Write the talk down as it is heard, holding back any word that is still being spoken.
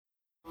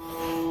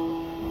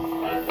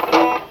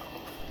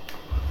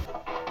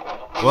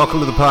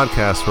Welcome to the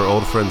podcast where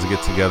old friends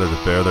get together to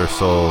bare their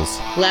souls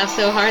Laugh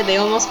so hard they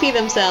almost pee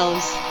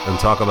themselves. and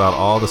talk about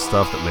all the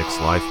stuff that makes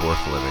life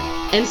worth living.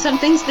 And some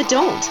things that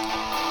don't.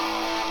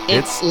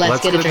 It's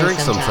Let's Get a Drink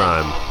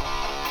Sometime.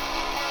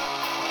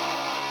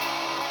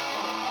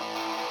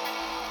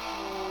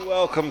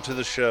 Welcome to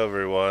the show,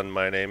 everyone.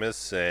 My name is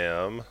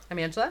Sam, I'm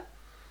Angela.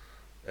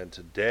 and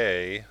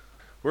today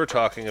we're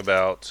talking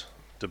about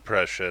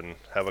depression.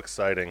 How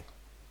exciting.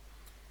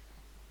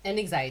 And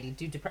anxiety.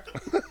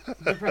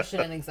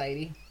 Depression and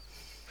anxiety.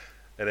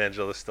 And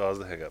Angela still has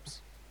the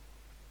hiccups.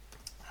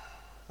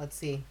 Let's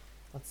see.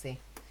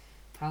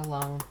 How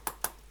long?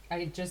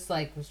 I just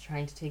was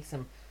trying to take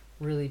some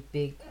really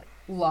big,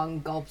 long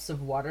gulps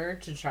of water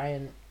to try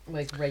and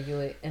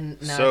regulate.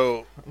 And now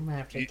So I'm gonna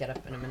have to get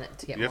up in a minute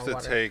to get you more have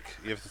to water.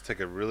 you have to take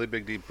a really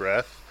big deep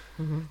breath,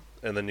 Mm-hmm.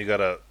 and then you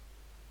gotta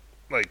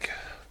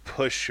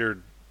push your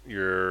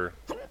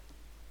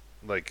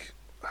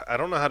I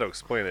don't know how to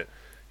explain it.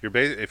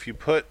 If you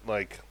put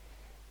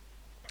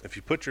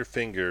your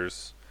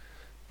fingers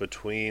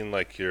between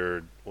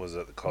your, was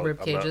it called,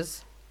 Rib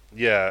cages.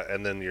 yeah,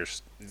 and then your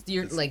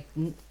You're it's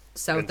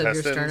south of your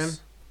sternum.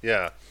 intestines.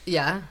 Yeah,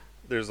 Yeah.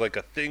 there's a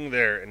thing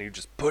there, and you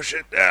just push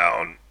it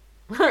down,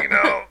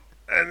 and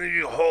then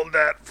you hold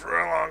that for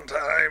a long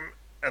time,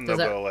 and they'll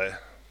go away.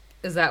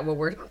 Is that what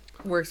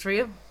works for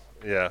you?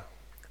 Yeah,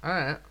 All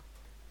right.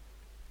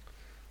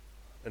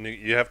 and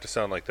you have to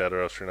sound like that,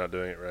 or else you're not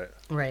doing it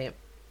right.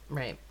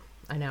 Right.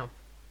 I know.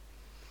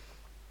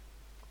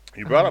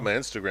 You brought up my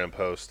Instagram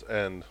post,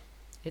 and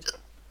Yeah.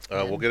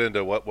 we'll get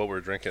into what we're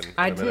drinking.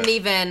 I didn't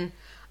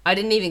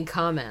even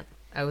comment.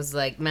 I was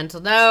like,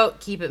 mental note,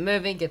 keep it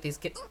moving, get these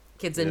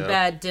kids in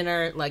bed,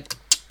 dinner, let's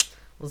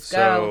go.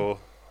 So,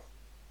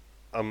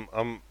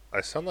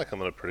 I sound like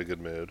I'm in a pretty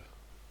good mood.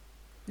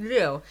 You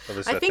do.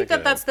 Obviously, I think I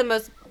that's the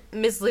most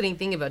misleading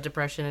thing about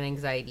depression and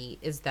anxiety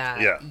is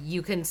that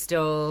you can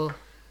still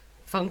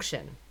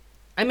function.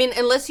 I mean,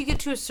 unless you get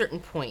to a certain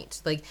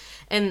point.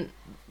 And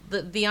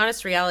the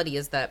honest reality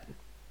is that,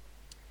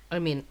 I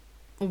mean,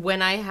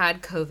 when I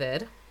had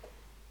COVID,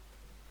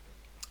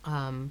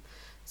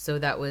 so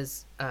that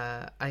was,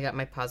 I got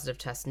my positive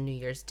test New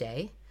Year's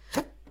Day.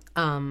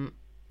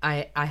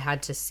 I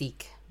had to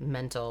seek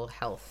mental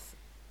health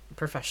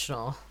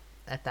professional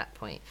at that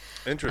point.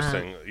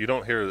 Interesting. You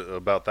don't hear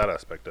about that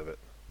aspect of it.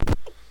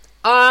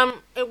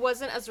 It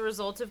wasn't as a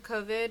result of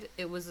COVID.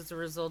 It was as a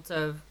result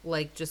of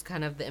just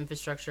kind of the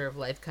infrastructure of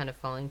life kind of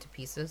falling to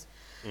pieces.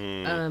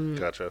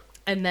 Gotcha.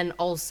 And then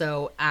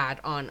also add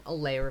on a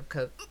layer of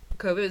COVID.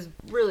 COVID is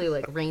really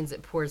rains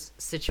it pours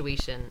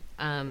situation.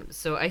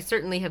 So I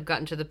certainly have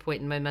gotten to the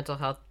point in my mental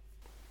health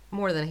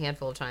more than a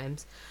handful of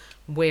times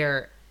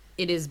where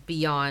it is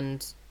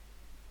beyond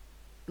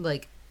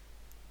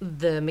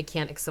the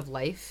mechanics of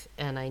life,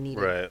 and I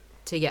needed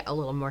to get a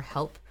little more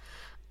help.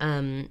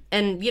 And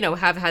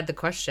have had the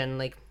question,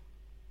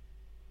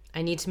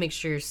 I need to make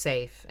sure you're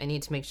safe. I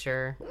need to make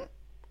sure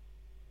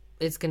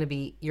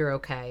you're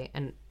okay.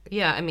 And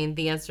yeah, I mean,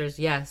 the answer is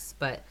yes,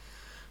 but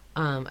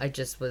I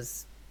just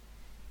was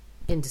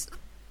in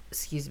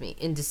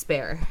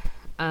despair.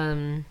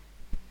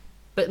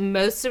 But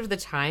most of the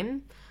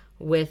time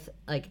with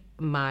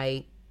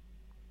my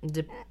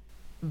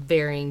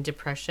varying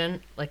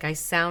depression, I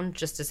sound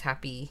just as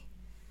happy.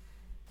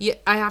 Yeah,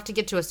 I have to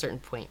get to a certain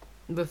point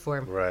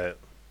before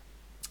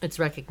it's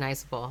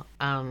recognizable.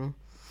 And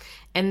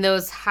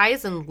those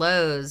highs and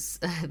lows,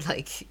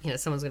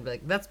 someone's gonna be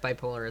like, that's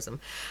bipolarism.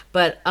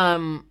 But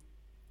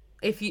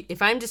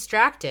if I'm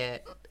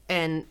distracted,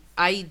 and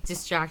I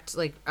distract,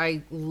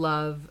 I'm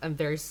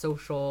very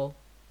social,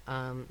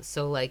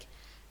 so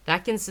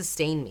that can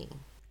sustain me.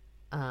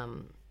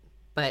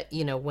 But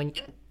when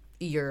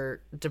you're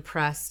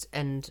depressed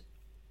and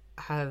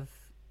have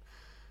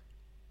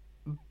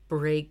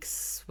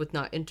breaks with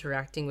not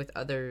interacting with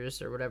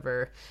others or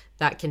whatever,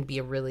 that can be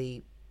a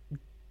really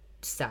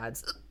sad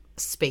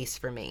space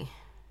for me.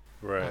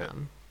 Right.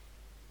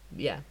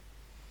 Yeah.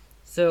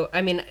 So,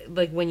 I mean,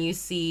 when you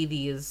see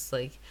these,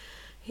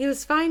 he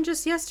was fine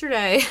just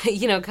yesterday,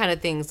 kind of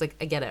things, I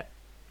get it.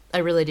 I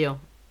really do.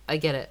 I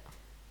get it.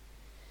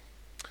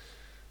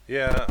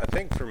 Yeah, I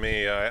think for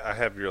me, I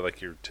have your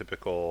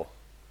typical,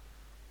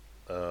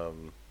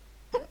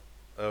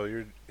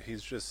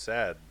 he's just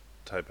sad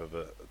type of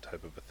a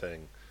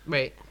thing.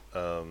 Right.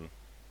 I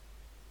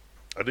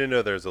didn't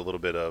know there's a little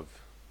bit of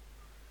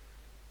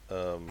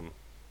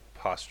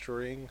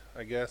posturing,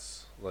 I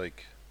guess.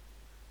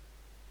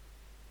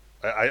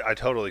 I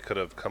totally could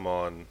have come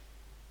on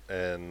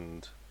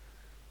and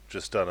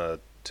just done a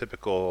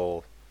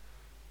typical.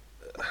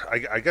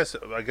 I guess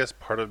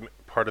part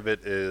of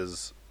it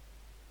is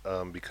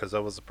because I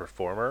was a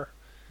performer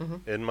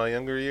in my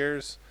younger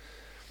years.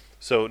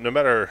 So no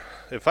matter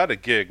if I had a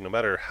gig, no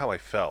matter how I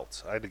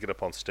felt, I had to get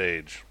up on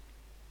stage.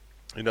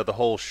 The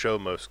whole show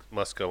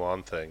must go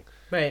on thing.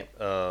 Right.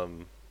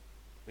 No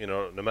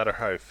matter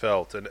how I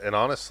felt, and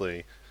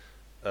honestly,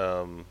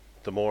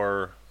 the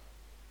more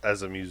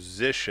as a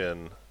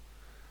musician,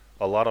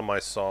 a lot of my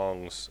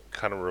songs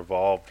kind of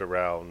revolved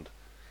around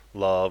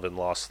love and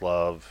lost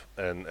love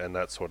and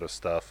that sort of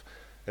stuff.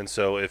 And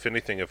so, if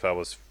anything, if I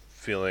was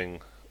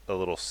feeling a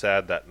little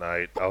sad that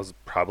night, I was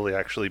probably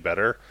actually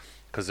better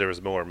because there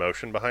was more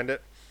emotion behind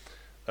it.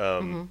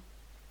 So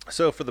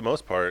for the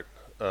most part,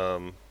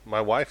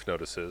 my wife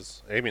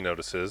notices, Amy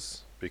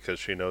notices because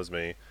she knows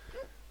me.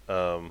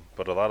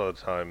 But a lot of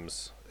the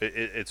times,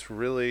 it's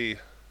really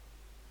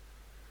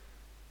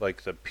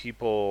like the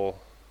people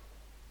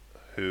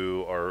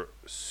who are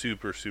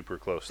super, super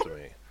close to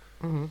me.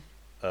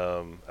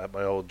 At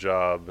my old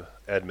job,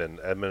 Edmund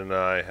and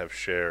I have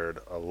shared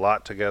a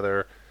lot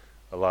together,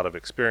 a lot of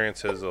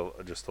experiences,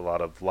 just a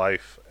lot of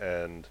life.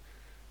 And,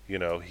 you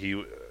know,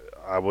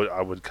 I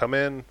would come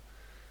in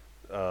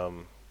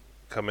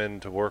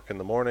to work in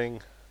the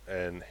morning,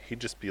 and he'd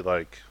just be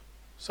like,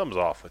 "Something's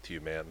off with you,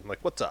 man. Like,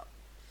 what's up?"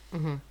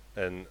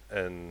 And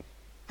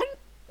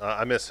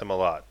I miss him a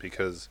lot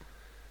because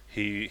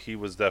he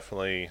was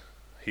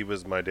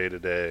my day to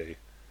day,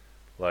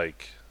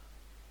 like,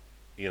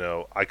 you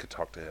know, I could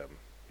talk to him.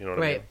 You know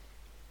what I mean?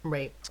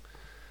 Right.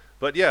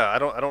 But yeah, I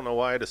don't know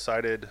why I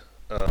decided.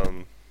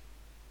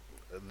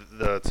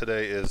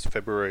 Today is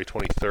February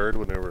 23rd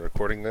when we were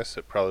recording this.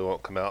 It probably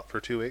won't come out for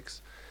 2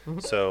 weeks.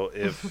 So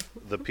if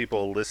the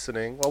people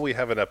listening, well, we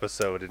have an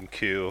episode in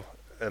queue,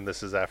 and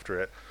this is after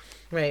it.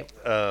 Right.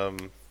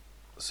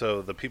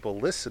 So the people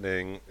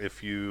listening,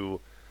 if you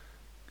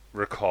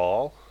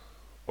recall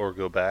or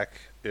go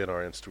back in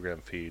our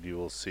Instagram feed, you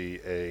will see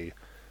a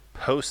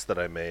post that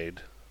I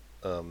made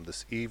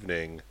this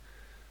evening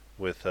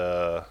with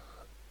I'm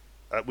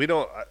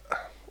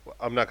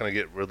not going to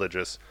get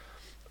religious.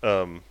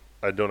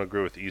 I don't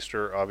agree with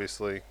Easter,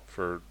 obviously,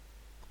 for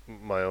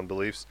my own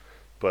beliefs,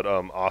 but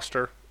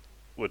Oster,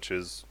 which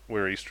is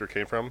where Easter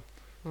came from,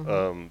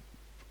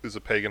 is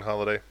a pagan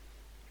holiday,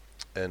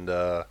 and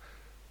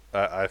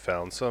I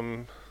found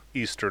some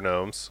Easter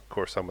gnomes. Of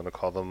course, I'm going to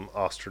call them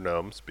Oster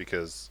gnomes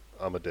because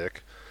I'm a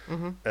dick,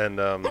 and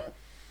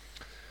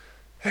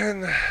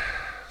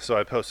so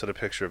I posted a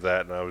picture of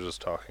that, and I was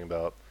just talking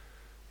about,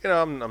 you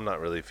know, I'm not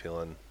really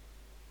feeling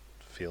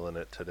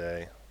it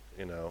today.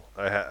 You know,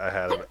 I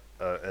had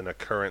an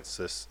occurrence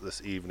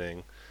this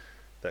evening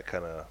that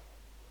kind of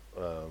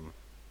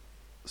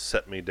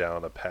set me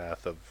down a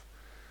path of,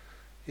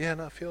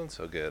 not feeling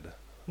so good.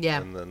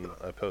 Yeah. And then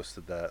I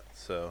posted that.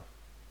 So.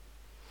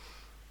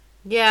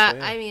 Yeah, So,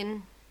 yeah. I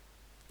mean,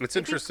 it's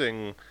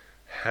interesting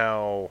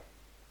how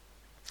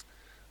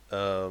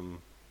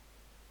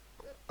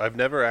I've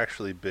never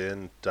actually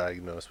been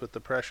diagnosed with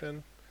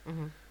depression.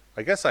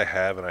 I guess I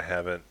have and I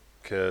haven't,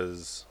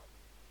 because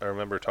I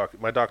remember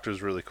talking. My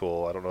doctor's really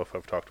cool. I don't know if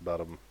I've talked about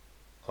him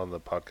on the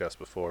podcast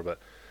before, but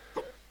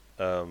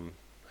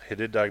he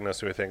did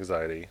diagnose me with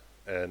anxiety,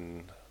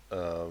 and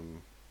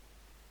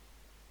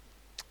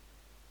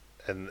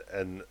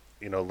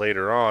you know,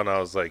 later on I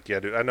was like, yeah,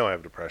 dude, I know I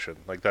have depression.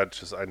 Like, that's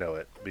just, I know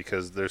it,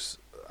 because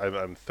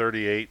I'm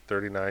 38,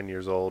 39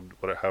 years old,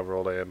 however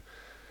old I am,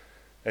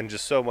 and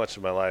just so much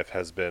of my life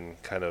has been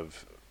kind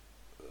of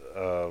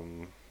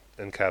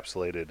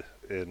encapsulated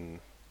in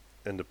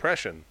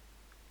depression.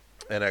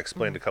 And I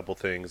explained a couple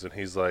things, and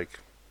he's like,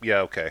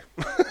 yeah, okay.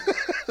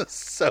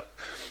 So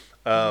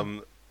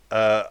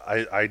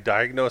I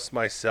diagnosed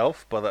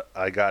myself, but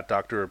I got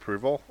doctor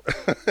approval.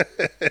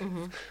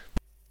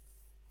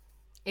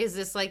 Is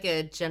this like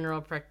a general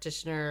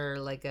practitioner,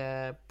 like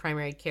a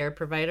primary care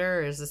provider,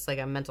 or is this like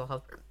a mental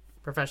health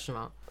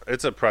professional?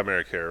 It's a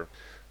primary care.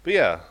 But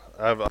yeah,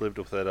 I've lived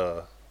with it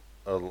a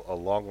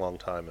long, long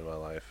time in my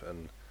life.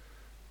 And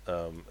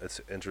it's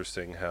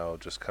interesting how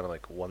just kind of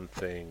like one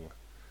thing,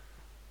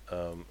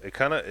 it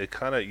kind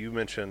of, you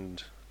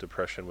mentioned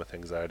depression with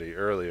anxiety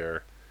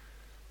earlier,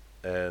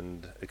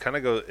 and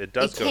it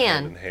does go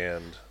hand in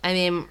hand. I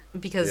mean,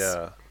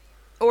 because,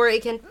 or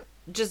it can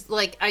just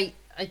like, I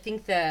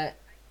think that,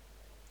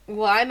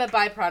 well, I'm a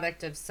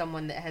byproduct of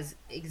someone that has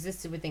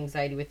existed with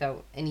anxiety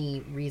without any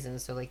reason.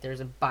 So like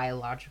there's a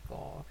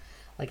biological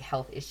like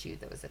health issue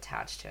that was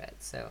attached to it.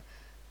 So,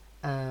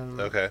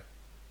 okay.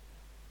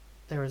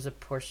 There was a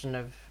portion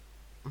of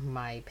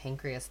my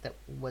pancreas that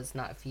was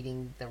not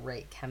feeding the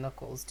right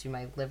chemicals to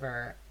my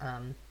liver,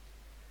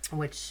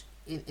 which,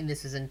 and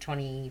this was in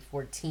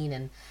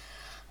 2014,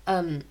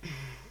 and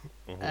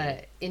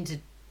into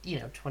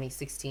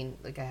 2016,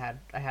 like I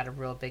had a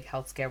real big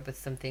health scare with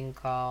something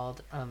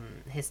called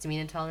histamine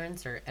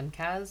intolerance, or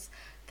MCAS.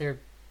 They're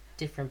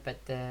different, but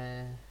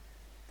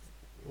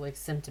like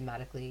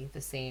symptomatically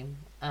the same.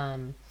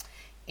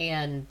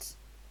 And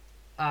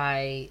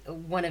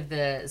one of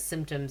the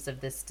symptoms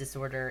of this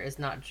disorder is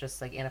not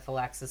just like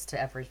anaphylaxis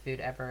to every food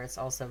ever. It's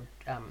also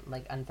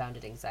like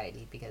unfounded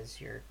anxiety,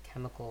 because your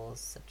chemicals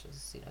such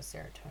as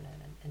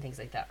serotonin and things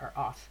like that are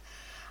off.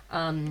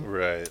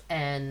 Right.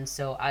 And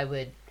so I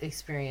would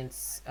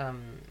experience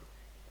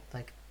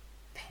like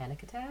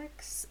panic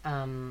attacks,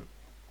 and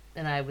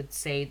I would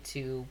say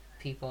to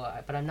people,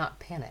 but I'm not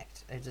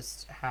panicked. I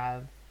just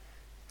have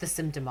the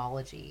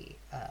symptomology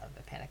of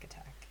a panic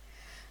attack.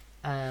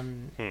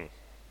 And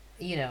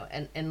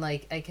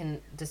like I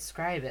can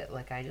describe it.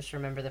 Like I just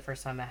remember the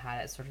first time I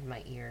had it, sort of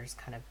my ears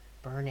kind of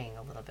burning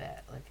a little bit,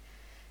 like,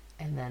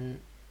 and then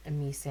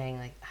me saying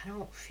like, I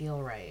don't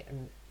feel right,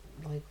 and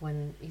like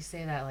when you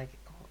say that, like,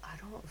 oh, I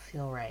don't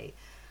feel right,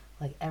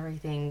 like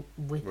everything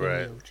within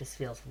you just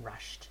feels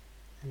rushed,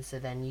 and so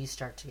then you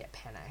start to get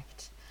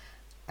panicked,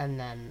 and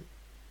then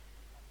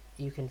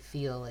you can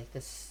feel like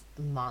this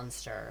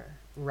monster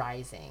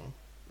rising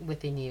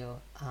within you,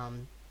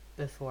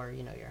 before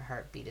your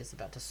heartbeat is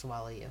about to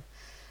swallow you.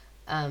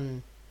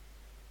 And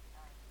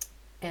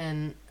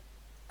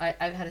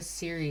I've had a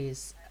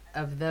series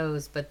of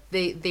those, but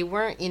they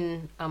weren't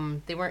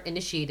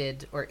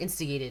initiated or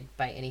instigated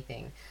by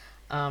anything.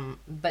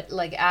 But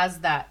like as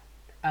that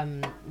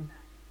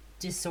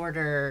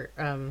disorder,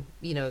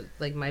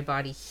 like my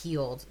body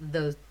healed,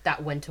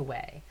 that went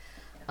away.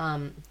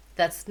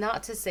 That's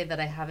not to say that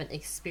I haven't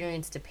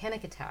experienced a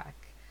panic attack,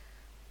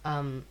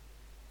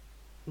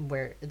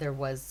 where there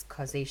was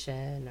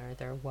causation or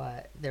there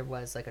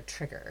was like a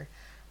trigger,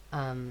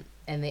 and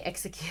they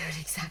execute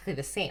exactly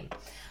the same.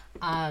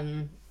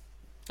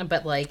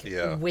 But like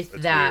with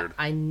that, weird.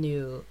 I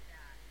knew,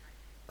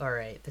 all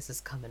right, this is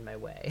coming my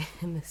way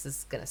and this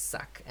is gonna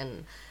suck,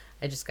 and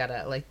I just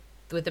gotta, like,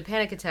 with the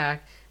panic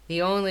attack,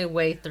 the only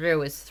way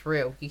through is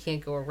through. You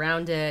can't go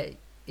around it.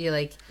 You're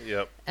like,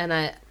 yep.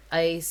 And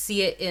I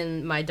see it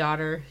in my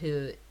daughter,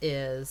 who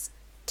is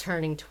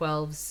turning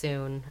 12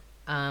 soon,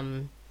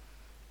 and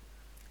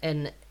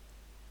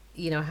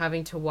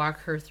having to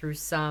walk her through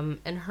some,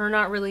 and her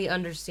not really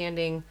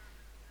understanding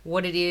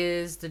what it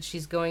is that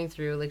she's going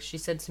through. Like she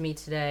said to me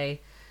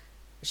today,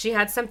 she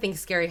had something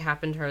scary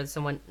happen to her.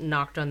 Someone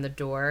knocked on the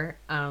door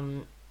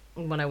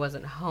when I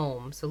wasn't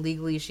home. So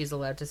legally she's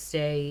allowed to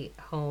stay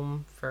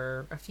home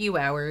for a few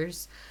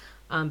hours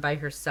by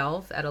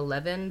herself at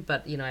 11.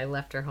 But, I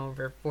left her home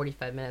for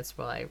 45 minutes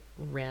while I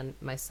ran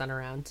my son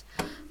around.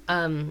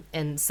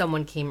 And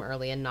someone came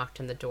early and knocked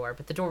on the door,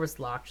 but the door was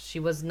locked. She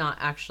was not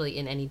actually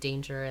in any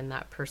danger, and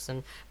that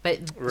person, but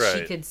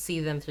she could see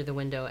them through the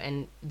window,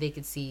 and they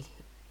could see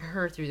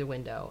her through the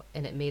window,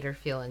 and it made her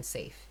feel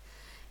unsafe.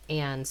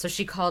 And so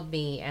she called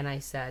me, and I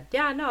said,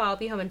 yeah, no, I'll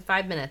be home in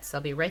 5 minutes.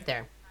 I'll be right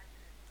there.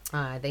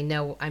 They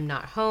know I'm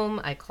not home.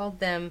 I called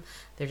them.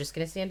 They're just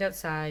going to stand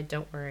outside.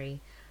 Don't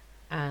worry.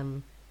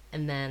 And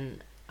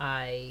then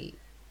I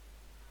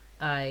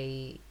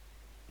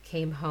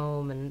came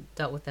home and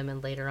dealt with them,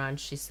 and later on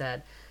she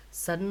said,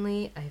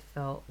 suddenly I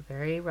felt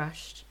very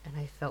rushed, and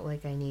I felt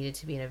like I needed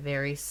to be in a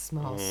very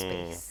small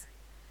space.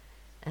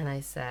 And I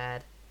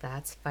said,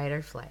 that's fight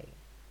or flight.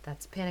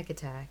 That's panic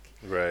attack.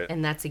 Right.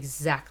 And that's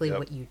exactly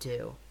what you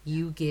do.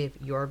 You give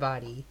your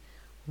body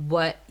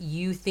what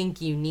you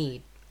think you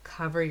need.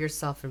 Cover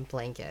yourself in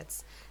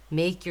blankets.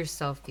 Make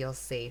yourself feel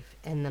safe.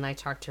 And then I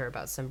talked to her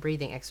about some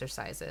breathing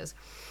exercises.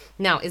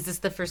 Now, is this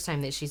the first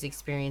time that she's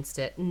experienced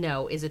it?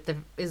 No. Is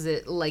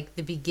it like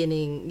the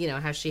beginning,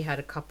 how she had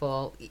a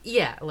couple?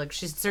 Yeah, like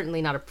she's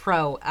certainly not a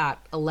pro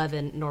at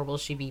 11, nor will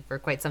she be for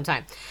quite some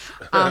time.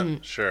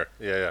 Sure.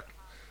 Yeah.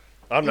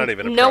 I'm not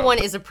even a pro. No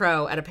one is a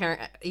pro at a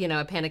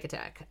panic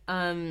attack.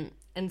 And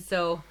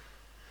so,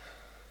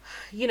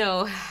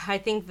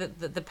 I think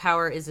that the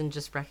power is in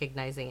just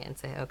recognizing it and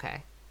say,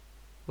 okay,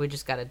 we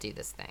just got to do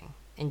this thing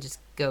and just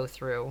go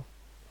through.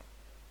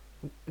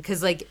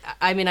 Because, like,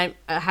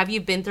 have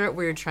you been through it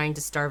where you're trying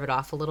to starve it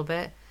off a little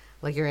bit?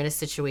 Like you're in a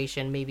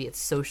situation, maybe it's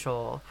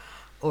social,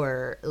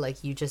 or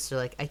like you just are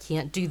like, I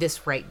can't do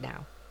this right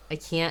now. I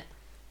can't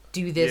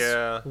do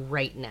this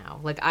right now.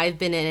 Like I've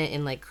been in it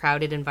in like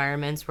crowded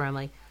environments where I'm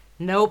like,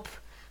 nope,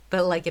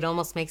 but like it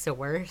almost makes it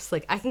worse.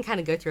 Like I can kind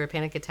of go through a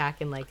panic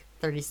attack in like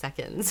 30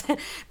 seconds,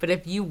 but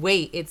if you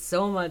wait, it's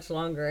so much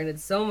longer, and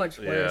it's so much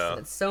worse, and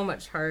it's so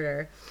much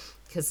harder,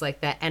 because like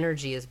that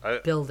energy is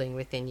building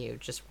within you,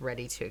 just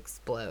ready to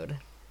explode.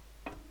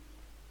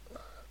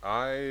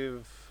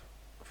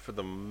 For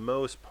the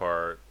most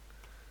part,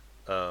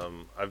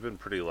 I've been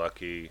pretty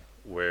lucky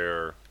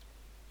where,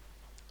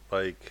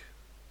 like,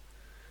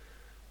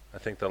 I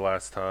think the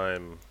last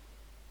time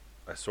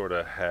I sort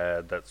of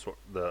had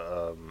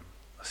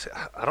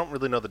I don't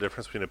really know the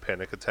difference between a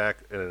panic attack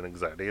and an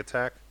anxiety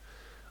attack.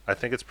 I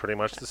think it's pretty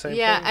much the same thing.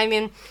 Yeah, I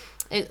mean,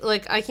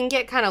 I can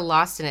get kind of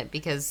lost in it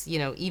because,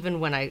 even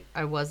when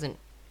I wasn't,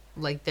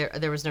 like,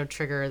 there was no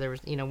trigger, there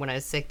was, when I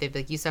was sick, they'd be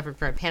like, you suffered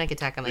from a panic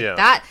attack. I'm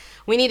like,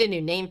 we need a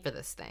new name for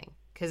this thing,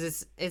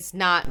 because it's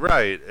not.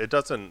 Right, it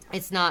doesn't.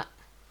 It's not.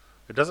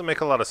 It doesn't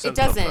make a lot of sense.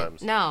 It doesn't.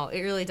 Sometimes. No,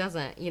 it really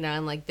doesn't.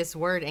 And like this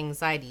word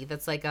anxiety,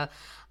 that's like a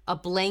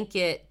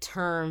blanket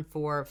term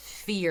for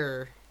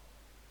fear,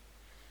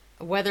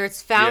 whether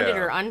it's founded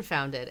or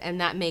unfounded, and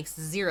that makes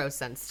zero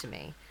sense to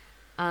me.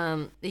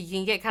 You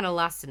can get kind of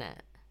lost in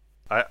it.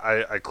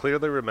 I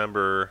clearly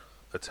remember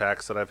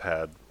attacks that I've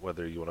had,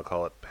 whether you want to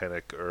call it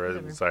panic or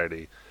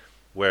anxiety,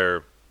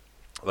 where,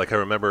 like, I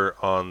remember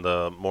on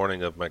the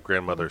morning of my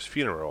grandmother's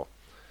funeral,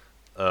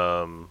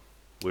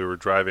 we were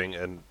driving,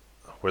 and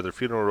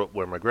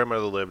where my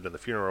grandmother lived and the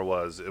funeral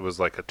was, it was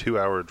like a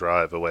 2-hour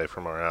drive away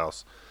from our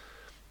house,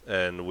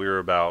 and we were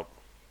about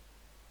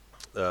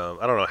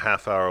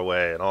half hour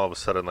away, and all of a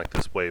sudden, like,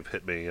 this wave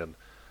hit me, and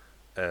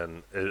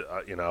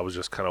it, I was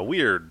just kind of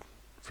weird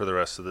for the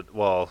rest of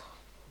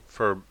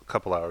for a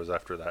couple hours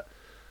after that.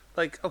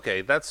 Like,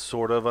 okay, that's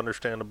sort of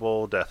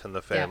understandable. Death in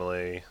the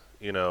family,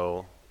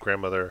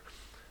 grandmother.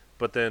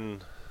 But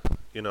then,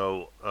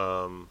 the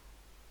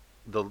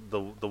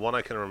one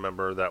I can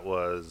remember that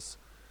was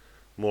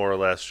more or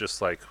less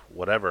just like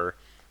whatever.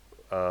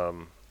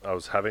 I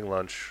was having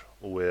lunch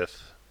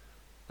with,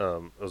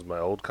 it was my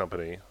old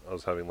company. I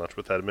was having lunch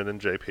with Edmund and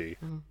JP.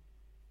 Mm-hmm.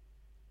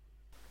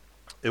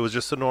 It was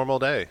just a normal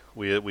day.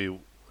 We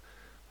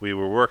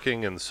were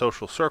working in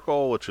Social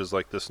Circle, which is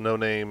like this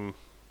no-name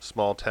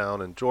small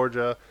town in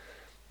Georgia,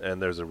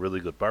 and there's a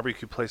really good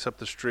barbecue place up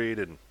the street,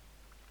 and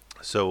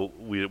so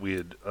we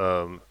had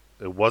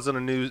it wasn't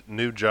a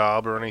new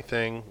job or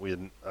anything.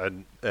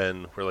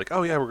 And we're like,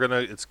 oh yeah,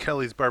 it's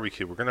Kelly's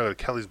barbecue. We're gonna go to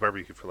Kelly's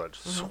barbecue for lunch.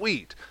 Mm-hmm.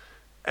 Sweet.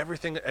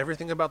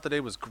 Everything about the day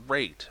was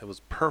great. It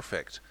was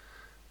perfect.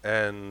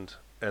 And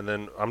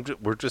then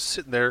we're just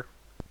sitting there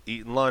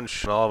eating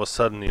lunch, and all of a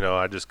sudden,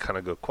 I just kind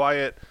of go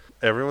quiet.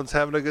 Everyone's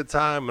having a good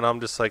time, and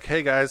I'm just like,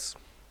 hey guys,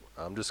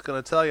 I'm just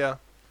gonna tell you,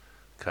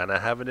 kind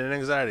of having an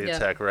anxiety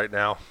attack right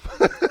now.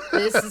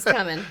 This is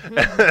coming.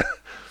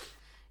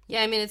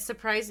 Yeah, I mean, it's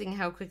surprising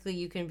how quickly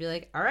you can be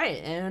like, all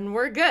right, and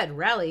we're good,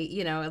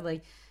 rally,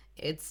 like,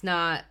 it's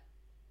not,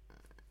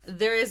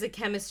 there is a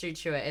chemistry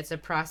to it. It's a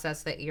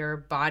process that your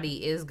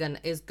body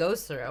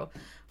goes through,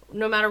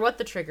 no matter what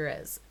the trigger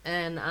is.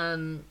 And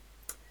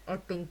I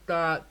think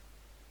that,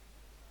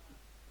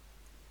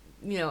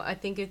 I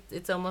think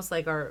it's almost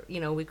like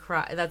we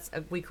cry.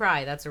 We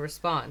cry. That's a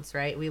response,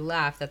 right? We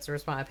laugh. That's a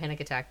response. A panic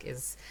attack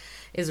is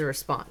a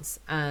response.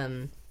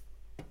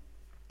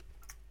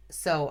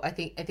 So I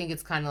think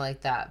it's kind of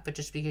like that, but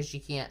just because you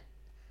can't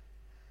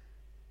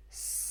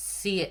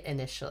see it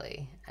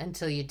initially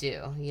until you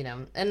do,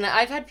 And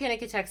I've had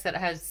panic attacks that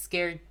have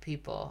scared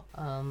people.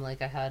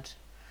 Like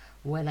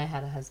when I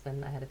had a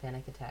husband, I had a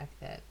panic attack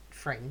that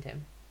frightened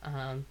him.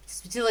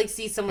 To like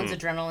see someone's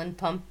adrenaline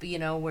pump,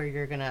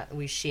 where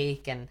we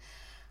shake, and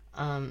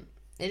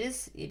it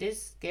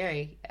is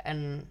scary,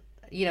 and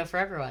for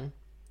everyone.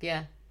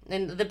 Yeah.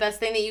 And the best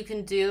thing that you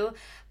can do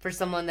for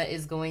someone that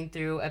is going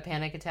through a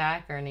panic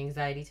attack or an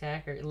anxiety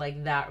attack or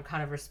like that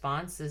kind of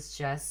response is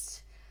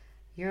just,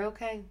 you're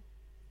okay.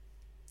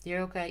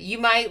 You're okay. You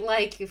might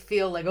like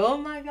feel like, oh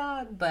my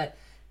God, but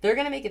they're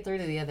going to make it through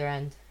to the other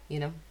end,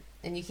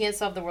 And you can't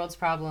solve the world's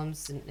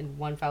problems in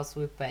one foul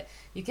swoop, but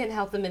you can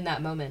help them in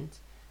that moment,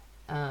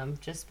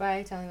 just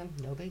by telling them,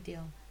 no big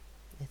deal.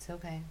 It's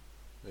okay.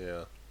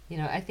 Yeah.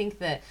 I think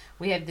that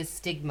we have this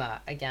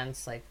stigma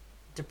against, like,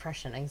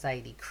 depression,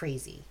 anxiety,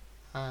 crazy.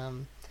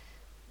 And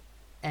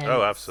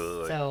oh,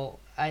 absolutely. So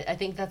I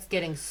think that's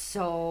getting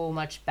so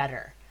much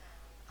better.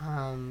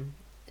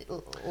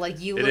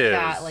 Like, you look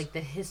at, like, the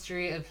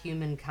history of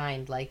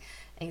humankind, like,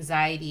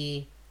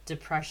 anxiety,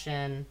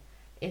 depression,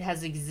 it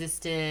has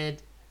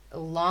existed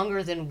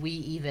longer than we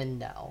even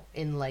know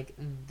in like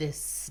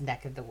this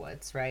neck of the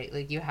woods, right?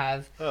 Like you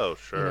have, oh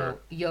sure,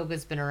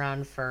 yoga's been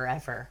around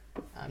forever,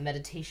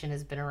 meditation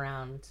has been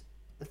around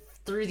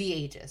through the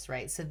ages,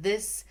 right? So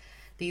these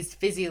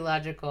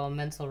physiological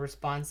mental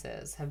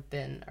responses have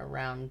been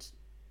around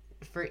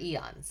for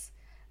eons,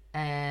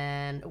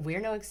 and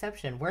we're no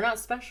exception. We're not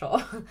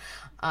special.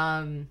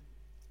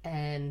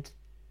 And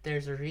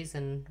there's a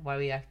reason why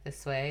we act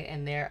this way,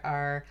 and there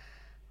are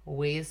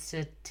ways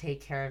to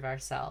take care of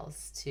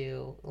ourselves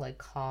to like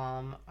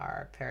calm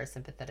our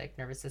parasympathetic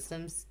nervous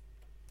systems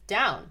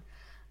down,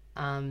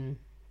 and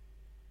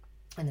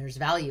there's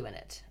value in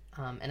it,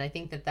 and I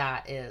think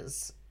that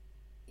is,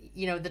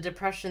 the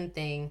depression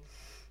thing,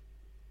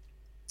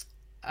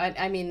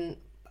 I mean,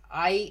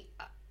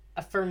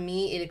 for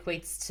me it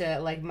equates to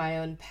like my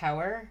own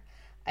power.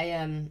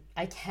 I'm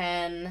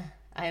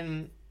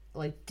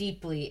like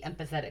deeply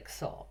empathetic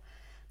soul,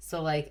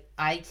 so like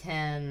I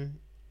can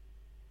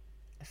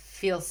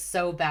feel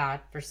so bad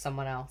for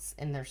someone else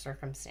in their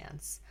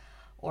circumstance,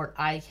 or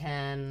I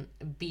can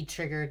be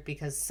triggered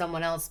because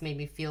someone else made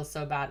me feel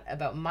so bad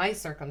about my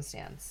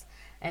circumstance,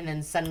 and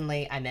then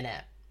suddenly I'm in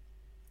it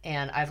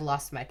and I've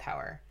lost my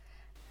power,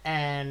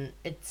 and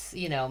it's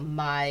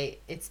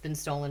it's been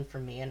stolen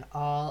from me, and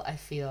all I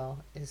feel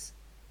is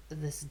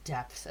this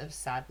depth of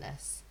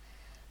sadness,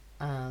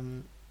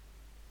 and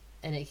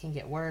it can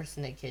get worse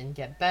and it can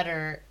get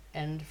better,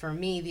 and for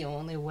me the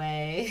only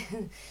way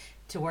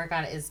to work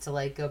on it is to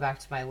like go back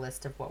to my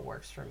list of what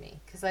works for me,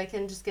 because I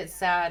can just get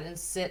sad and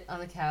sit on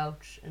the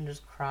couch and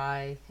just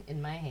cry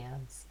in my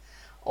hands,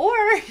 or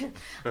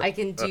I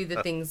can do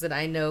the things that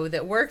I know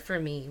that work for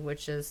me,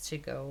 which is to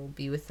go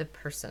be with the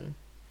person,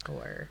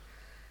 or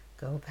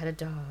go pet a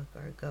dog,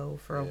 or go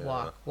for a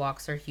walk.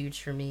 Walks are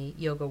huge for me.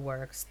 Yoga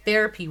works.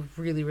 Therapy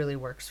really, really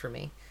works for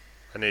me.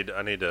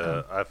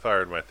 I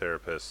fired my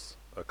therapist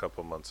a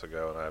couple months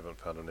ago, and I haven't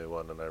found a new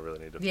one, and I really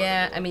need to find a new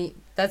one. I mean,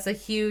 that's a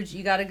huge,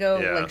 you got to go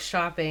like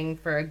shopping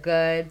for a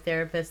good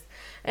therapist,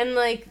 and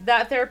like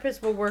that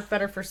therapist will work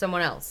better for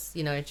someone else,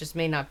 it just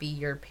may not be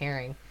your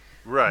pairing,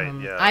 right?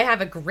 I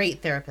have a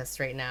great therapist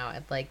right now,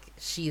 like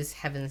she's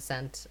heaven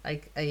sent.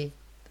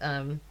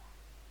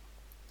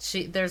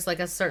 There's like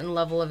a certain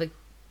level of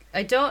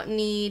I don't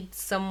need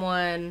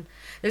someone.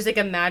 There's like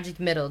a magic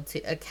middle to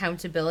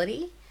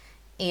accountability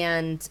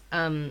and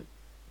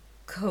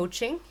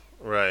coaching.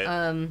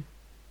 Right.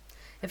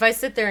 If I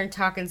sit there and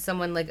talk and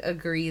someone like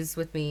agrees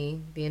with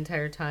me the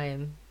entire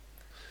time,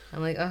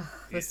 I'm like, oh,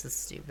 this is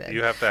stupid.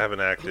 You have to have an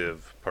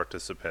active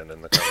participant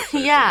in the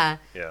conversation. Yeah.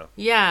 Yeah.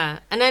 Yeah.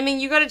 And I mean,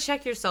 you got to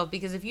check yourself,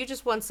 because if you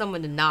just want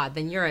someone to nod,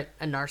 then you're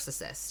a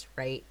narcissist,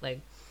 right? Like,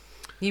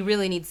 you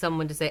really need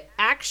someone to say,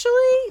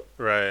 actually,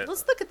 right.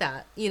 Let's look at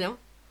that, you know?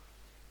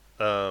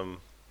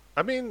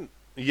 I mean,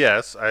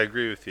 yes, I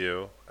agree with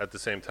you. At the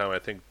same time, I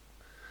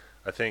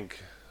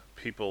think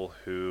people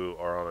who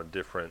are on a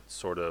different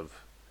sort of,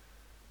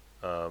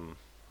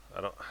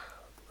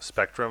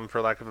 spectrum,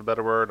 for lack of a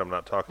better word. I'm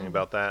not talking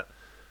about that.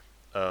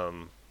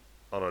 On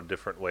a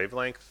different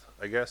wavelength,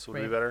 I guess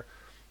would be better.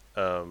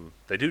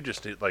 They do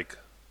just need, like,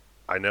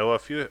 I know a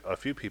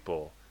few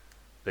people,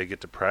 they get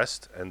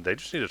depressed and they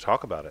just need to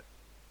talk about it.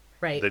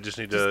 Right. They just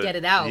need to get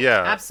it out.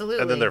 Yeah,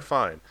 absolutely. And then they're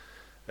fine.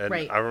 And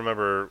right. I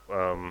remember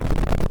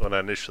when I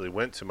initially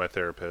went to my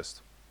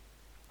therapist,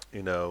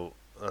 you know,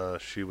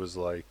 she was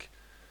like,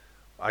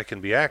 I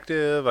can be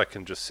active, I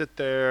can just sit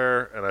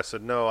there. And I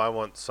said, no, I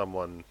want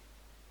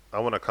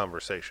a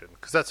conversation,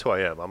 because that's who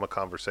I am. I'm a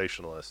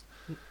conversationalist.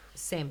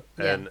 Same.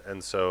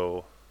 And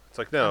so it's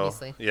like, no.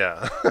 Obviously.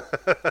 Yeah.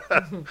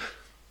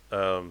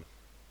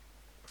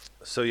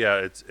 So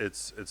yeah,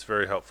 it's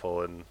very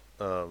helpful. And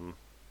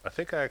I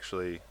think I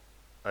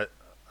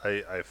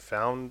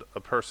found a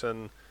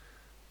person,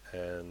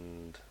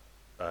 and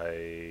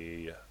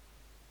I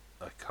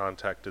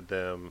contacted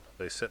them.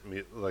 They sent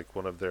me, like,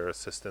 one of their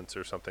assistants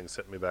or something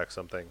sent me back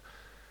something,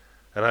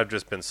 and I've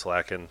just been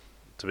slacking,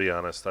 to be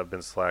honest. I've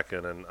been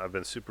slacking, and I've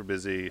been super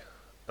busy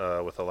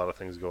with a lot of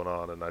things going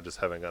on, and I just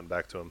haven't gotten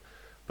back to them.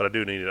 But I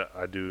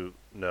do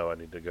know I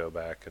need to go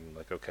back and,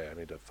 like, okay, I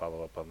need to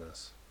follow up on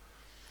this.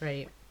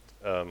 Right.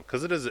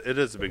 Because it is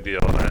a big deal,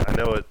 and I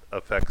know it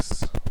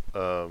affects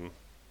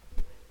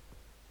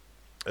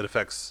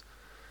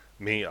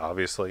me,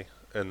 obviously,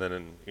 and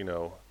then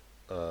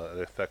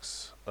it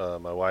affects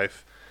my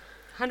wife.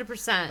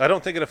 100%. I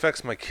don't think it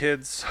affects my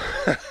kids.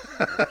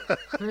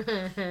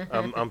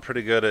 I'm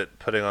pretty good at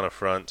putting on a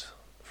front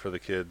for the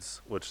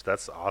kids, which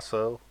that's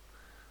also,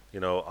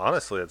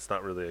 honestly, it's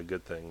not really a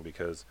good thing,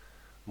 because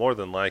more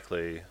than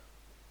likely,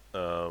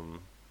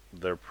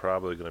 they're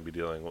probably going to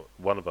be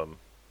one of them,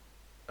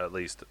 at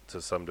least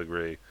to some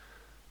degree,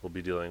 will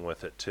be dealing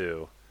with it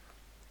too.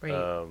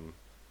 Right.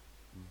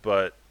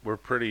 But we're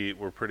pretty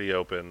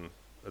open.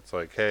 It's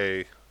like,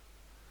 hey,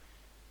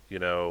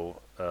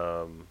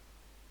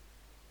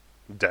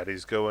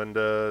 Daddy's going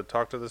to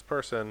talk to this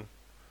person.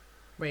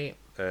 Right.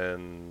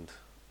 And,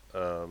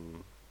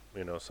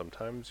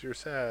 sometimes you're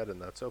sad, and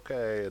that's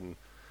okay. And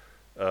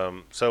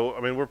so,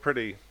 I mean, we're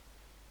pretty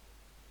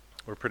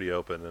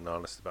open and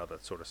honest about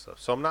that sort of stuff.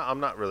 So I'm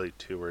not really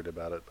too worried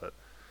about it, but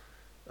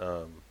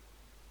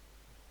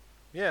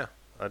yeah,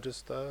 I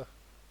just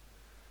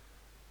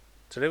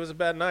today was a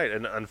bad night,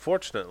 and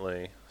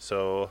unfortunately,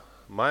 so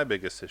my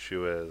biggest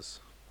issue is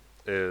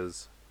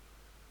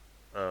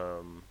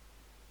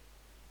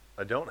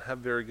I don't have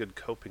very good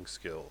coping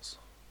skills.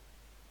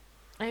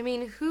 I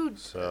mean, who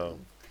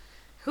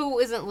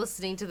isn't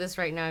listening to this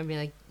right now and be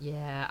like,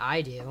 yeah,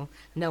 I do?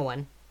 No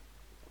one.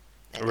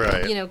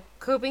 Right.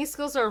 Coping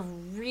skills are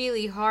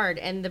really hard,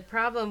 and the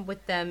problem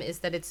with them is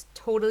that it's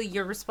totally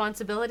your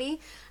responsibility.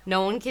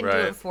 No one can do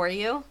it for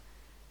you,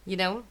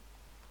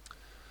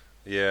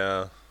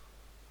 Yeah.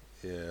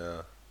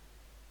 Yeah.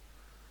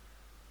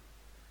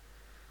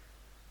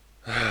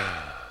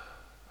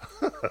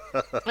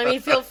 I mean,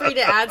 feel free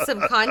to add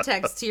some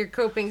context to your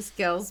coping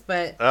skills,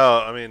 but... Oh,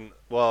 I mean,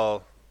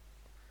 well,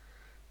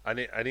 I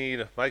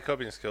need my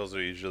coping skills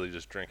are usually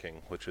just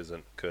drinking, which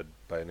isn't good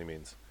by any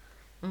means.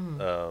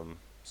 Mm-hmm.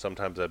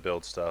 Sometimes I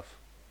build stuff,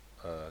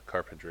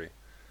 carpentry.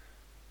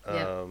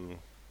 Yep.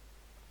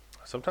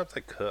 Sometimes I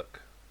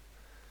cook.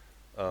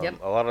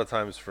 Yep. A lot of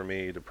times for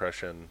me,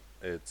 depression,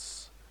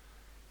 it's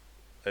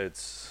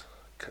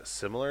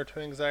similar to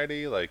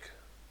anxiety. Like,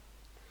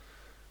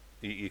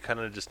 you kind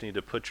of just need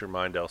to put your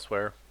mind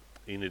elsewhere.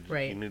 You need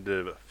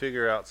to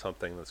figure out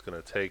something that's going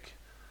to take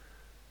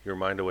your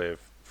mind away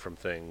from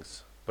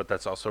things, but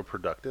that's also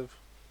productive.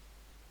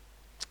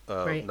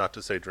 Not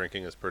to say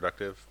drinking is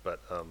productive, but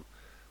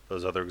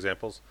those other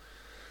examples.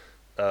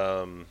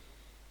 But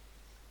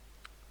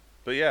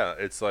yeah,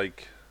 it's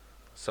like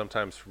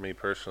sometimes for me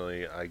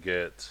personally, I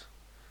get.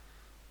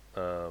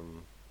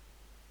 I'm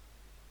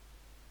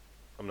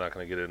not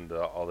going to get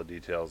into all the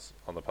details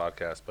on the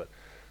podcast, but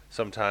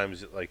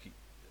sometimes, like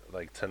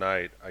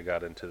tonight, I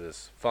got into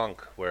this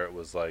funk where it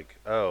was like,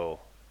 oh,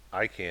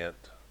 I can't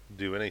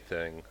do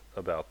anything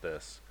about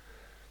this.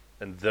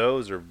 And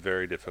those are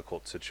very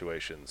difficult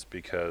situations,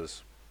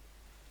 because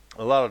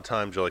a lot of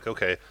times you're like,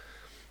 okay,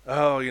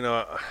 oh,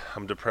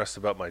 I'm depressed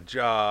about my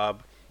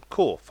job.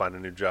 Cool, find a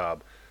new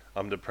job.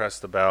 I'm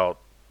depressed about,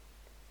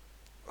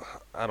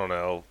 I don't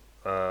know,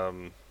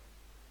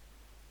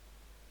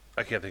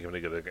 I can't think of any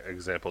good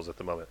examples at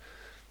the moment.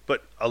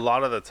 But a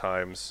lot of the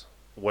times,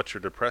 what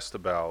you're depressed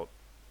about,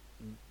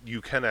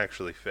 you can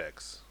actually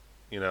fix,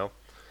 you know?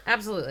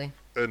 Absolutely.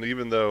 And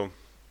even though,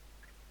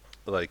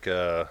 like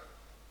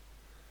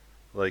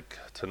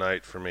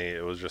tonight for me,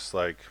 it was just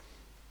like,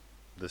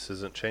 this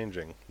isn't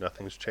changing.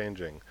 Nothing's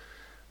changing.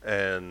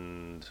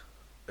 And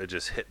it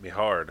just hit me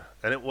hard.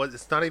 And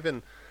it's not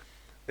even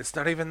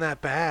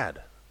that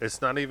bad.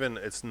 It's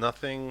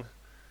nothing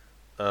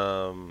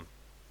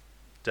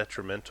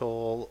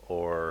detrimental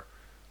or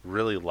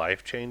really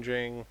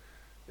life-changing.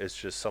 It's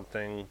just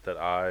something that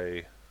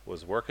I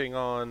was working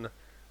on,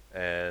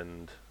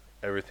 and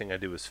everything I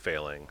do is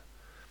failing.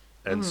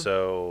 And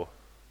so,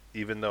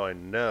 even though I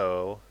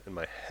know in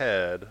my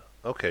head,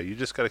 okay, you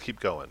just got to keep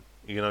going.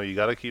 You know, you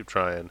got to keep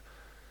trying.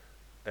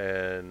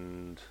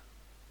 And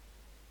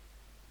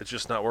it's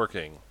just not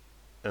working.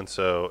 And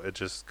so, it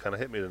just kind of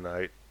hit me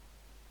tonight.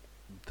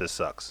 This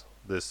sucks.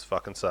 This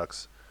fucking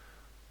sucks.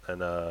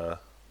 And,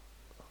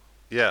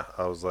 yeah,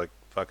 I was like,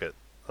 fuck it.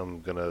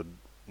 I'm going to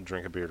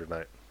drink a beer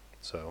tonight.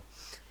 So.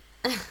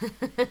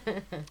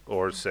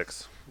 Or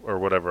 6. Or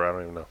whatever. I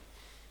don't even know.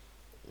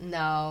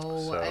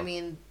 No. So. I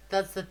mean,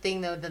 that's the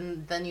thing, though.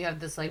 Then you have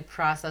this, like,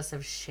 process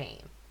of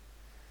shame.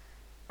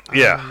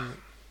 Yeah.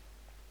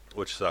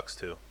 Which sucks,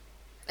 too.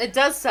 It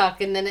does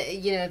suck. And then,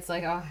 it's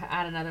like, oh,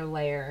 add another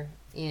layer.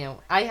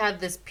 I had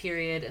this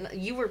period, and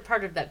you were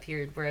part of that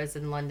period where I was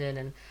in London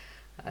and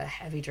a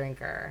heavy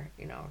drinker,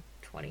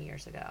 20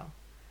 years ago.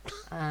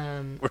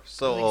 We're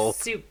so old.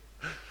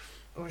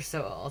 We're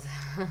so old.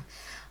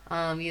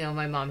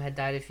 My mom had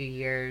died a few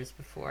years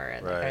before,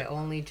 and right. I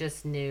only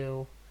just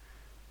knew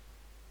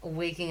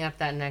waking up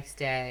that next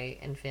day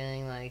and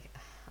feeling like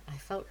I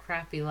felt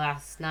crappy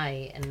last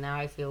night, and now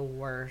I feel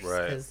worse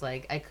because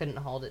I couldn't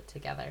hold it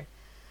together.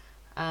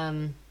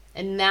 And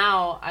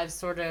now I've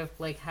sort of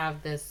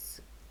have this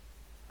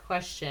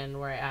question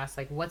where I ask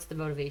what's the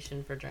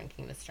motivation for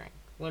drinking this drink?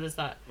 What does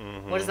that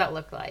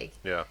look like?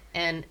 Yeah.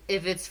 And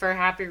if it's for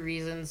happy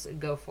reasons,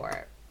 go for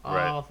it.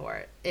 All for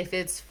it. If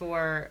it's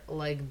for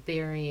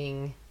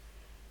burying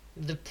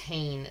the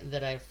pain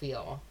that I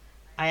feel,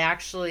 I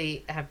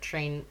actually have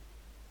trained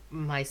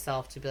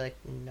myself to be like,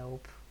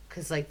 nope.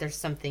 Because there's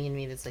something in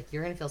me that's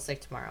you're going to feel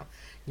sick tomorrow.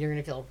 You're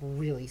going to feel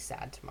really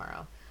sad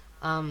tomorrow.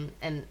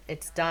 And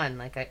it's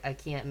done. I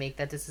can't make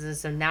that decision.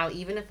 So now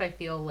even if I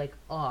feel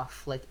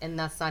off, and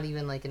that's not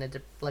even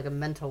in a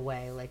mental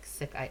way,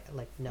 sick,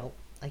 nope.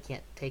 I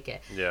can't take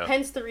it. Yeah.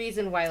 Hence the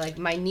reason why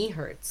my knee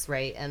hurts,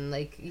 right? And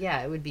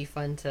it would be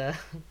fun to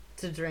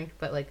drink,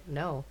 but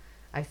no,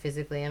 I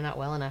physically am not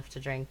well enough to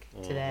drink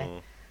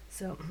today.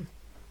 So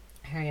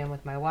here I am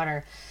with my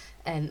water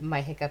and my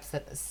hiccups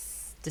that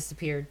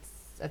disappeared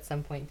at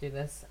some point through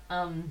this.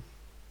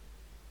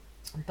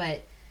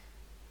 But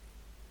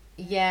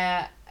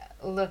yeah,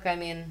 look, I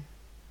mean,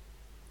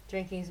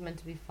 drinking is meant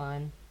to be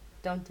fun.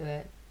 Don't do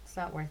it. It's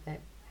not worth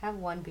it. Have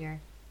one beer.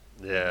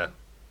 Yeah.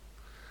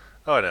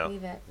 Oh, I know.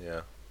 Leave it.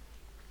 Yeah.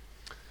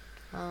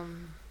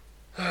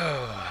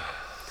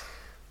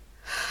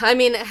 I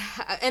mean,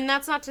 and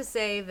that's not to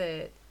say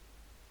that,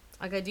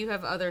 I do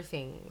have other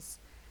things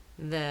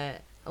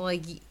that,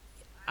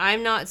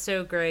 I'm not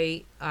so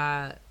great,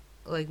 my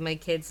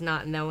kids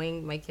not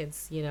knowing. My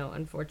kids,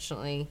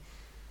 unfortunately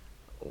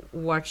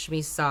watched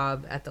me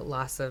sob at the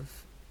loss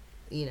of,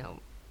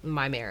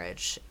 my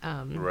marriage.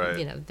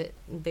 Right.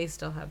 They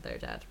still have their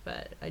dad,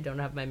 but I don't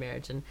have my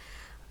marriage. And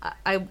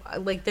I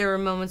there were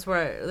moments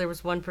where there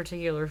was one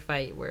particular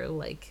fight where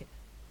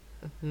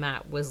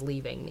Matt was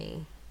leaving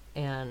me,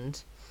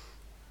 and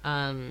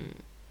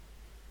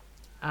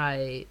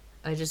I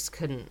just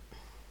couldn't.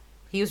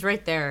 He was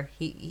right there.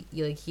 He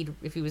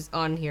if he was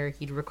on here,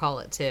 he'd recall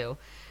it too.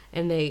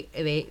 And they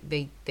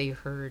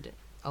heard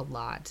a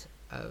lot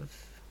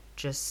of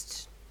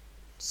just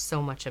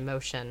so much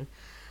emotion.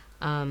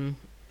 And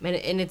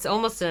it's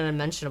almost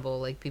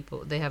unmentionable.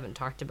 People, they haven't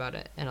talked about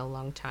it in a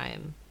long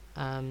time.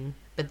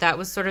 But that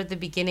was sort of the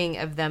beginning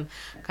of them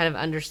kind of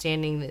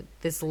understanding that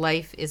this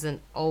life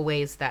isn't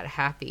always that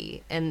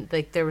happy. And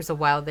there was a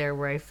while there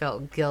where I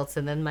felt guilt.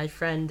 And then my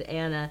friend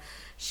Anna,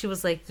 she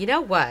was like, you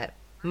know what?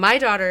 My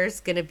daughter's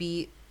going to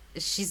be,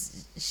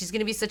 she's going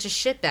to be such a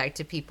shitbag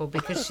to people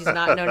because she's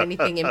not known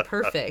anything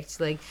imperfect.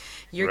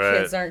 Your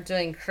kids aren't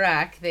doing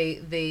crack.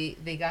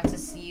 They got to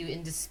see you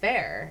in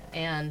despair,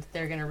 and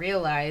they're going to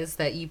realize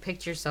that you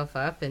picked yourself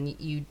up and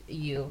you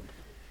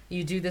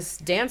do this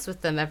dance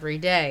with them every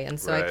day. And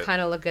so I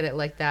kind of look at it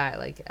like that.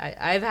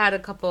 I've had a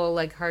couple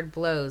hard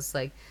blows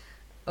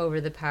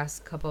over the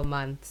past couple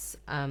months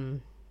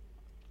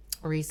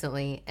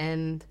recently,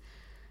 and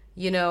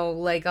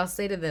I'll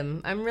say to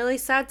them, I'm really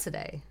sad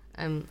today.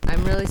 I'm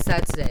really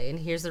sad today, and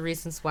here's the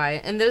reasons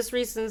why. And those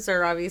reasons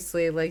are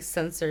obviously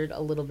censored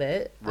a little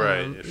bit.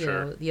 Right,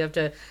 sure. You have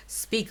to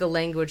speak a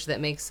language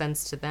that makes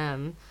sense to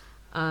them.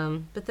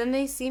 But then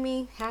they see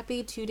me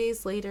happy 2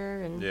 days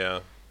later, and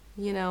yeah.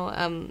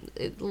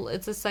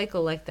 It's a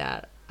cycle like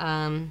that.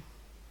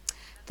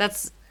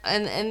 That's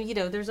and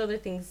there's other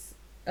things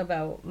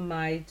about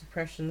my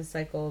depression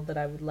cycle that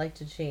I would like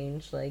to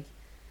change.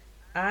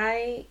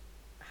 I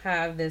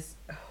have this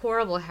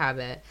horrible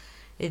habit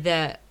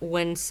that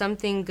when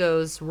something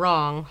goes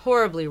wrong,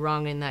 horribly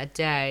wrong in that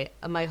day,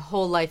 my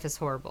whole life is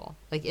horrible.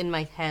 Like in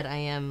my head, I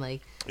am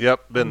like,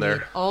 yep, been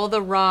there. All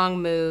the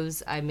wrong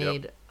moves I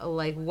made,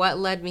 like what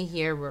led me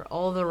here were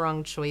all the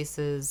wrong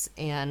choices,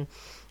 and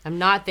I'm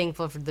not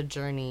thankful for the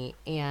journey,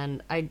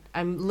 and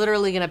I'm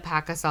literally gonna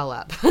pack us all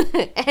up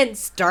and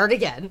start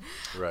again.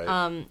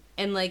 Right.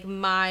 And like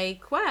my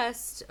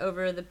quest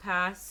over the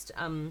past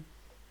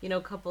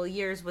couple of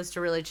years was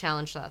to really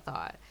challenge that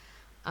thought.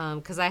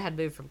 Because I had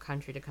moved from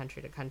country to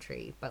country to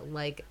country, but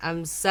like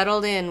I'm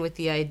settled in with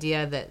the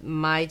idea that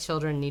my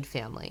children need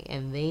family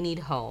and they need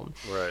home,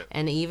 right?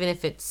 And even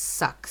if it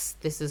sucks,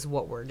 this is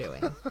what we're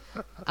doing.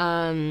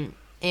 And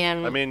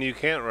I mean, you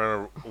can't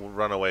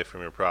run away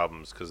from your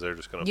problems because they're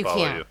just going to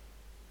follow you.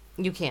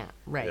 You can't,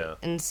 right? Yeah.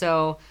 And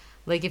so,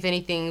 like, if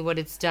anything, what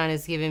it's done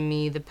is given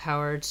me the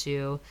power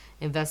to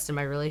invest in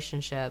my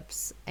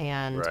relationships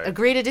and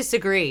agree to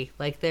disagree.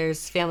 Like,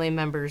 there's family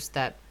members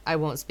that I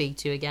won't speak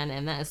to again,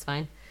 and that is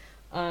fine.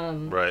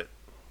 Right.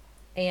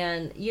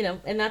 And,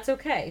 and that's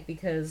okay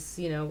because,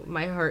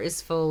 my heart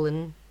is full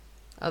in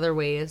other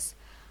ways.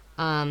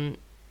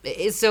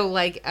 So,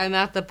 like, I'm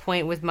at the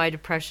point with my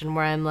depression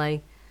where I'm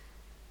like,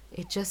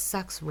 it just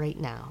sucks right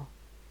now.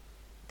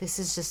 This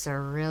is just a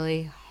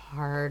really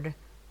hard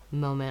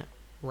moment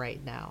right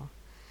now.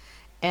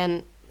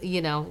 And,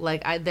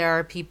 there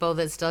are people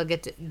that still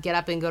get to get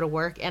up and go to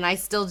work, and I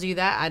still do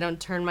that. I don't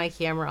turn my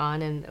camera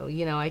on, and,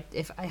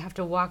 if I have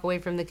to walk away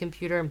from the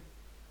computer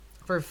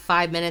for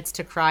 5 minutes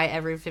to cry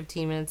every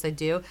 15 minutes, I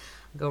do.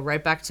 I go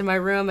right back to my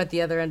room at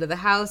the other end of the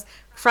house,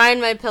 cry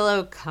in my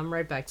pillow, come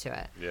right back to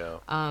it. Yeah.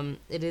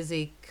 It is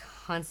a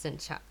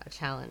constant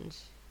challenge.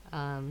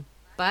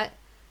 But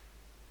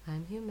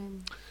I'm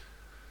human.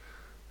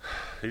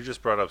 You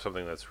just brought up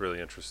something that's really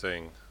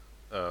interesting.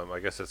 I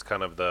guess it's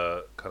kind of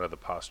the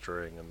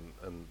posturing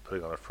and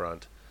putting on a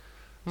front.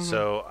 Mm-hmm.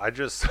 So I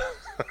just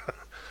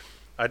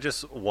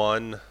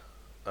won.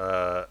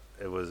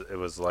 It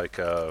was like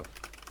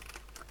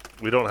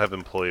we don't have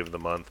employee of the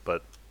month,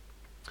 but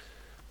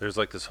there's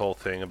like this whole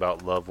thing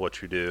about love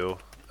what you do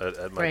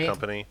at my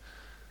company,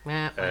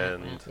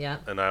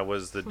 and I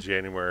was the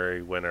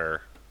January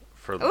winner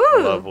for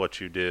love what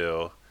you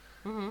do,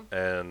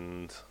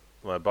 and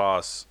my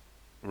boss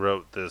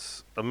wrote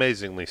this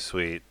amazingly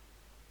sweet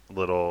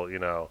little,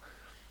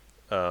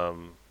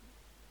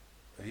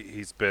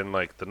 he's been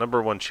like the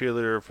number one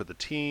cheerleader for the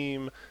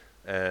team,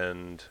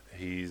 and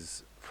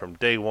he's from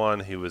day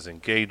one he was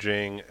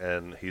engaging,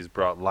 and he's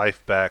brought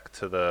life back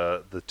to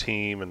the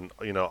team, and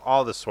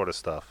all this sort of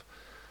stuff.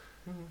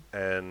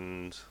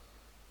 And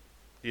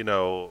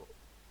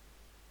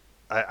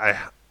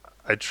I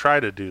try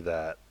to do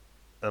that,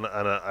 and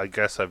I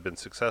guess I've been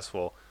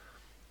successful,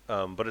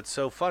 but it's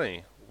so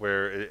funny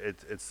where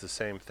it's the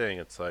same thing.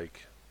 It's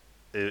like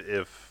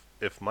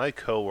if my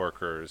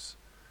coworkers,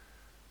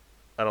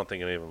 I don't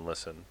think any of them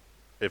listen.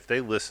 If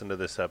they listen to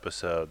this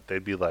episode,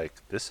 they'd be like,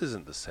 "This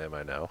isn't the Sam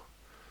I know."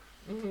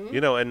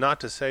 And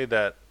not to say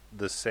that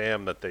the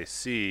Sam that they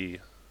see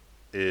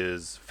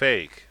is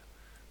fake.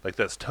 Like,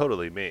 that's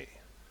totally me.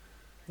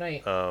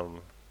 Right.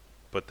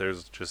 But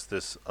there's just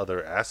this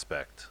other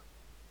aspect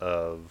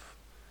of,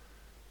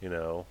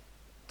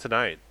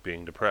 tonight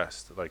being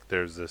depressed. Like,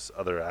 there's this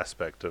other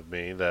aspect of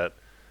me that,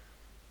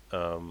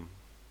 I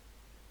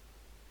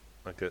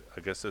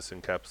guess this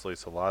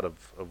encapsulates a lot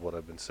of what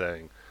I've been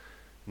saying.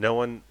 No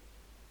one,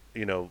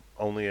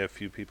 only a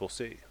few people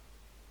see.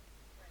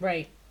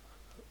 Right.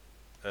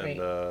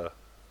 And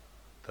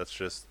that's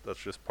just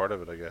part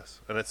of it, I guess.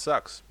 And it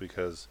sucks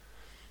because,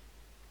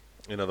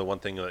 the one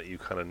thing that you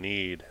kind of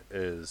need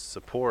is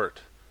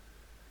support.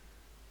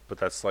 But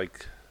that's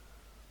like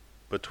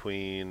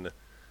between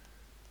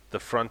the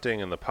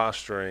fronting and the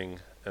posturing,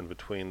 and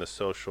between the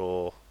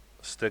social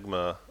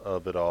stigma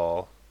of it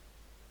all.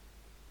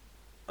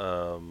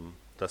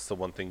 That's the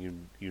one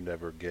thing you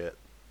never get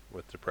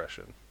with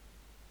depression.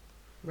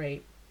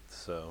 Right.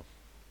 So.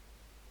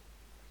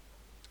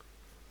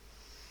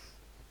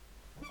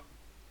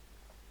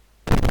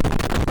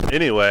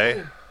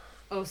 Anyway.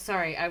 Oh,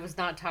 sorry. I was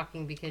not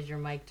talking because your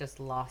mic just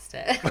lost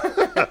it.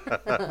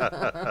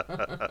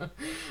 I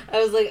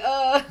was like,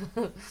 oh.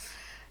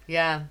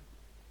 Yeah.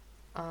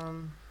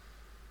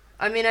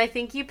 I mean, I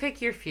think you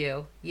pick your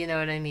few. You know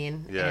what I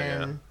mean?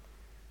 Yeah, and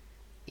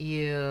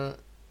you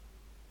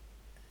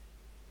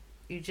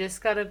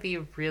just got to be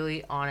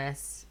really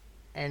honest.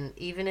 And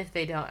even if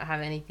they don't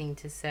have anything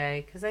to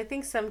say, because I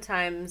think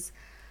sometimes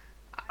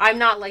I'm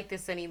not like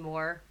this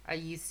anymore. I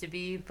used to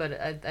be, but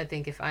I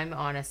think if I'm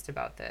honest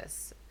about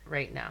this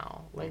right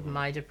now, like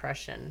my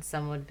depression,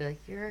 someone would be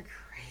like, "You're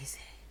crazy."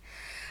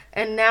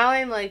 And now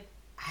I'm like,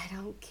 I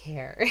don't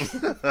care.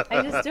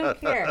 I just don't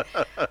care.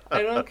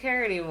 I don't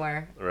care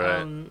anymore.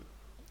 Right.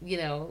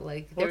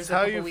 Like there's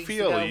how you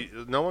feel.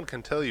 No one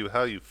can tell you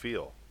how you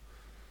feel.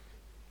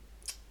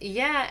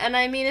 Yeah, and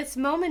I mean it's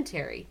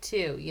momentary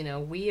too.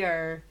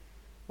 We're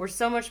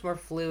so much more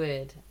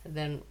fluid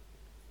than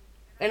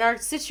in our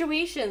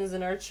situations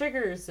and our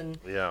triggers and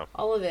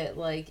all of it.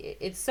 Like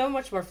it's so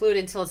much more fluid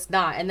until it's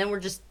not, and then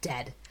we're just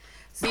dead.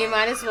 So you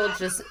might as well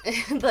just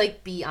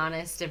like be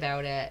honest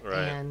about it,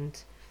 right.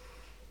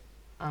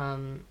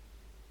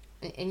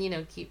 and you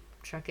know, keep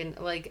trucking.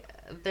 Like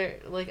there,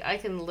 like I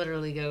can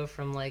literally go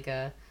from like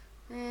a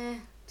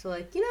to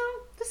like, you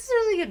know, this is a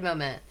really good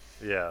moment.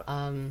 Yeah.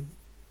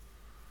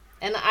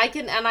 And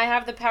I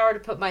have the power to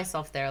put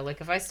myself there. Like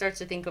if I start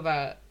to think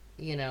about,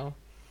 you know,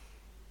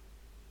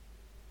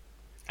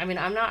 I mean,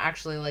 I'm not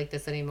actually like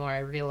this anymore. I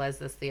realized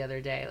this the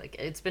other day. Like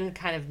it's been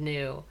kind of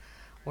new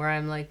where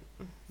I'm like,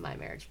 my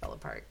marriage fell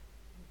apart,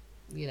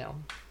 you know,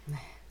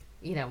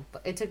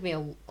 but it took me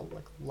a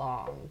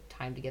long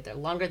time to get there,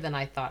 longer than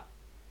I thought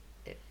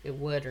it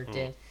would or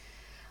did.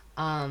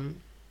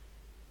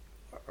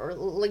 Or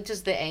like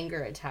just the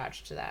anger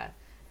attached to that.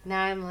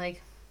 Now I'm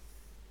like,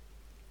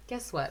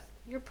 guess what?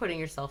 You're putting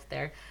yourself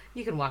there.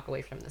 You can walk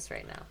away from this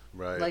right now.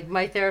 Right. Like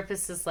my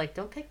therapist is like,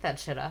 don't pick that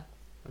shit up.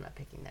 I'm not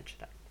picking that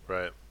shit up.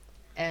 Right.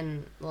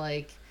 And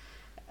like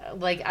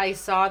I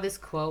saw this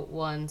quote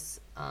once.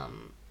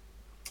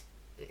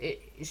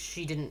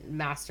 She didn't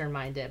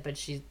mastermind it, but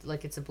she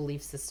like it's a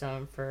belief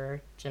system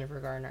for Jennifer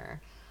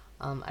Garner.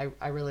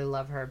 I really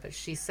love her, but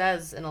she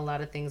says in a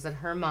lot of things that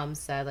her mom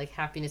said, like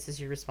happiness is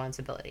your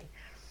responsibility.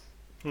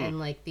 And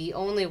like the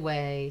only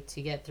way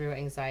to get through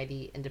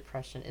anxiety and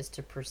depression is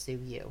to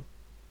pursue you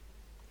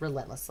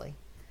relentlessly.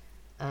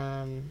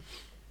 And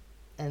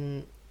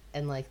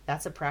like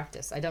that's a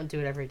practice. I don't do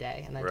it every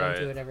day, and I don't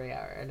do it every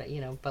hour, and,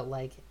 you know, but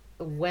like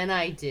when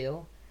I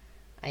do,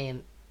 I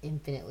am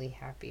infinitely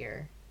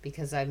happier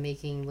because I'm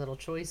making little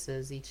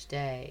choices each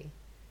day,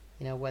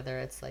 you know, whether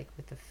it's like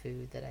with the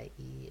food that I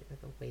eat or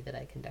the way that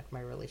I conduct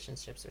my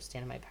relationships or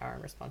stand in my power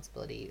and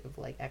responsibility of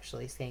like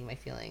actually saying my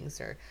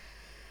feelings, or,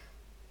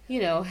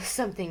 you know,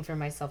 something for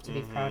myself to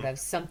be proud of,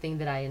 something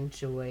that I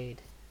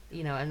enjoyed,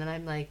 you know, and then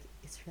I'm like,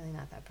 it's really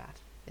not that bad.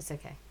 It's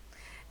okay.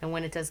 And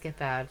when it does get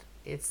bad,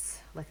 it's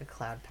like a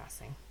cloud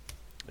passing.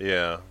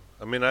 Yeah.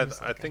 I mean, I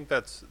think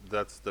that's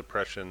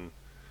depression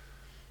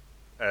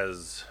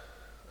as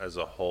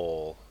a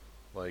whole,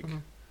 like,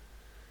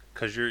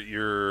 because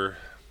you're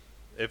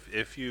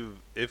if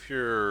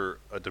you're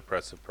a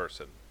depressive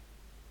person,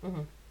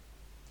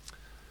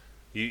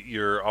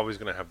 you're always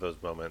going to have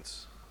those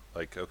moments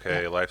like,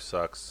 okay, life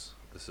sucks,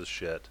 this is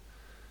shit,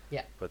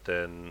 but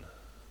then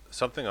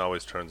something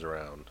always turns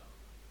around,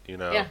 you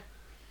know.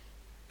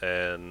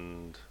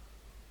 And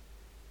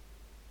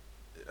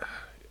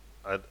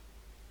I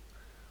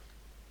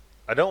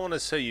don't want to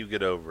say you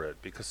get over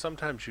it, because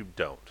sometimes you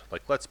don't.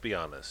 Like, let's be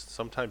honest.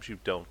 Sometimes you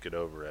don't get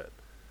over it,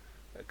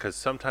 because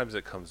sometimes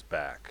it comes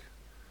back.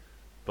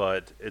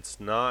 But it's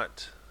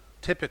not,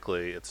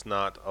 typically, it's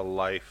not a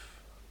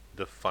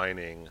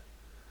life-defining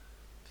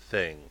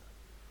thing.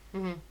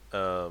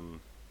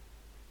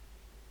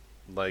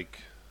 Like,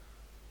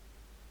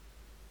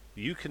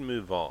 you can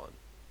move on.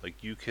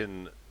 Like, you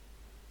can,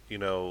 you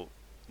know,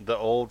 the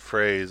old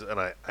phrase,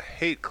 and I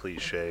hate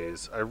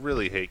cliches. I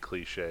really hate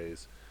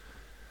cliches.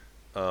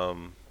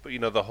 But you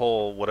know, the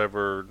whole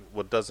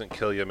what doesn't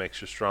kill you makes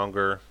you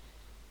stronger.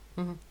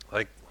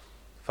 Like,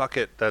 fuck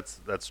it, that's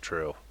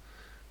true.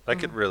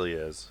 Like, it really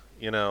is,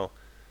 you know.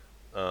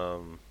 Yeah,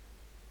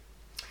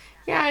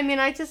 I mean,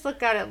 I just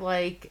look at it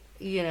like,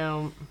 you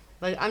know,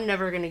 like I'm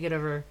never gonna get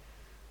over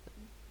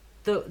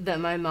that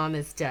my mom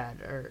is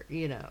dead, or,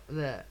 you know,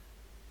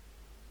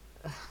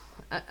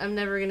 I'm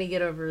never gonna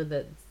get over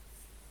that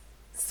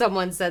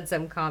someone said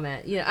some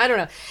comment. You know, I don't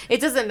know.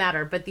 It doesn't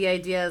matter. But the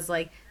idea is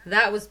like,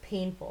 that was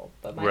painful,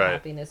 but my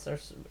happiness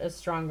is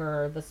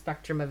stronger. The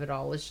spectrum of it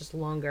all is just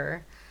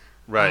longer.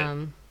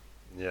 Right.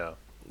 Yeah.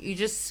 You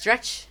just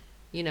stretch,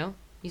 you know,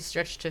 you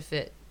stretch to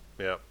fit.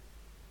 Yeah.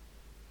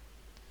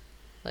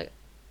 Like,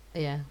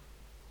 yeah.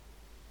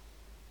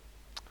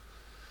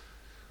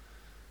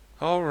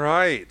 All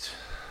right.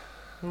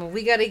 Well,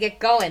 we got to get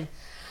going.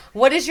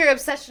 What is your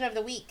obsession of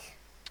the week?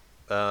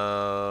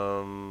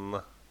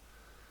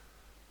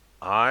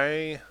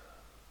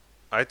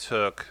 I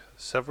took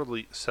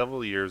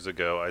several years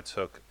ago. I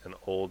took an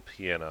old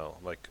piano,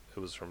 like it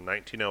was from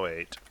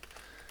 1908,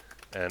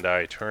 and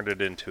I turned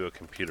it into a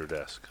computer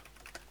desk.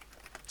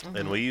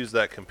 And we used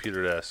that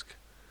computer desk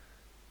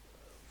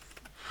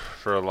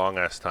for a long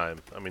ass time.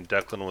 I mean,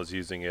 Declan was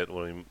using it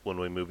when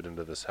we moved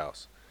into this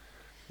house,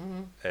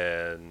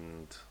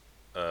 and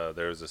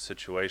there was a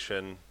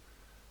situation.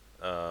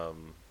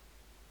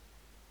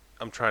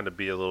 I'm trying to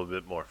be a little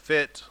bit more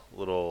fit,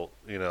 you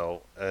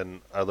know,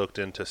 and I looked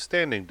into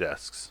standing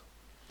desks.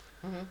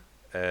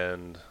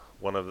 And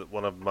one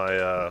of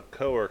my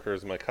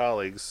coworkers, my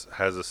colleagues,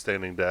 has a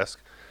standing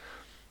desk,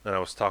 and I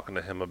was talking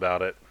to him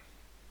about it.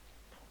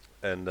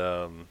 And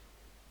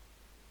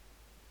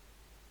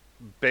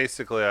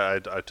basically, I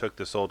took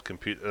this old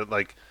computer,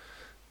 like,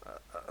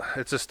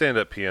 it's a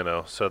stand-up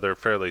piano, so they're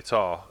fairly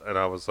tall, and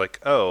I was like,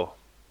 oh,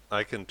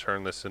 I can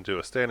turn this into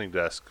a standing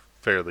desk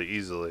fairly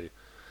easily.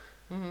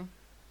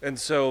 And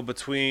so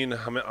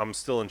I'm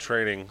still in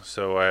training,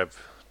 so I have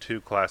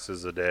 2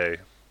 classes a day.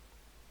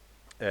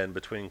 And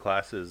between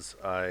classes,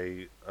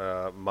 I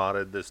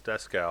modded this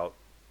desk out.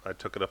 I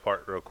took it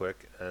apart real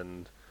quick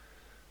and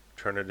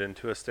turn it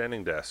into a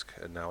standing desk,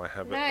 and now I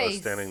have Nice. a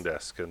standing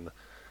desk. And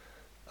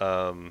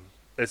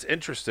it's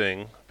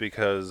interesting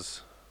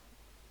because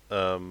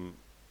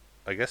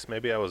I guess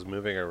maybe I was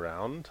moving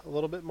around a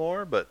little bit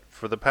more, but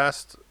for the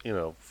past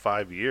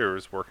 5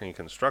 years working in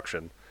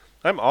construction,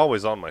 I'm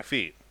always on my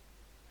feet.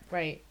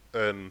 Right.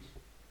 And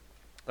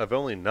I've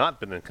only not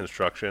been in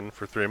construction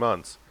for 3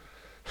 months.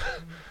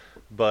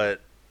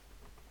 But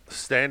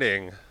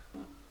standing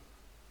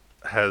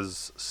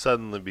has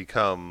suddenly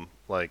become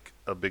like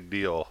a big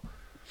deal.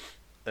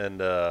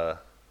 And I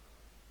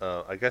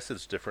guess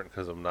it's different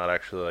because I'm not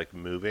actually like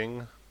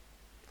moving.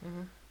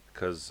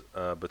 Because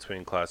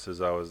between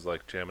classes I was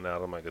like jamming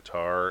out on my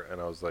guitar,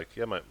 and I was like,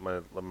 yeah,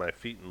 my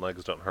feet and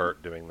legs don't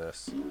hurt doing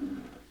this.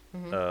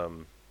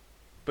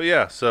 But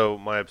yeah, so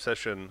my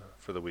obsession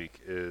for the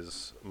week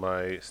is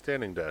my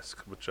standing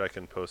desk, which I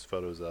can post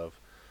photos of.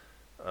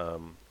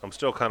 I'm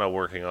still kind of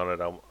working on it.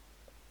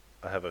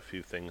 I have a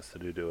few things to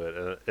do to it.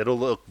 And it'll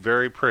look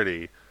very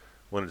pretty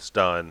when it's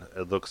done.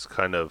 It looks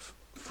kind of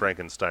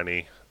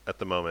Frankenstein-y at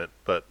the moment,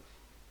 but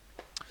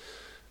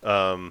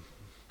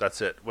that's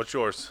it. What's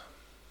yours?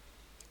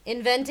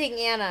 Inventing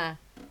Anna,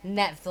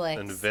 Netflix.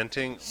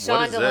 Inventing?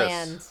 What is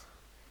this?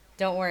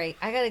 Don't worry,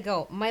 I gotta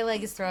go. My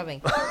leg is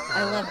throbbing.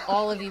 I love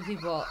all of you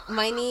people.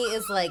 My knee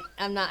is like,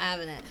 I'm not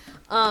having it.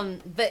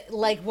 But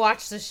like,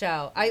 watch the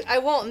show. I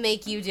won't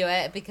make you do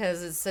it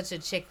because it's such a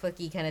chick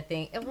flicky kind of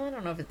thing. Well, I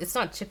don't know if it's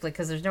not chick flick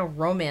because there's no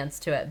romance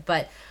to it,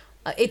 but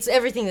it's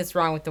everything that's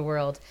wrong with the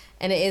world,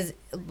 and it is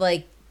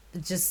like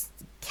just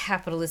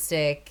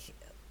capitalistic.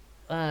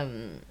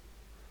 Trying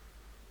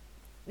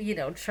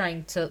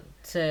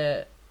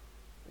to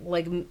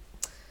like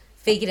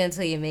fake it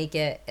until you make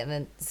it, and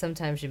then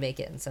sometimes you make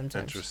it, and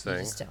sometimes you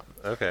just don't.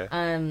 Okay.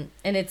 And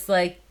it's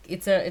like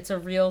it's a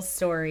real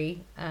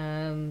story.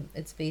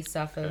 It's based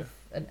off of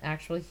an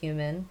actual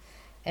human,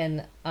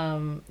 and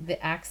the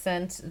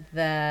accent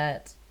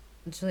that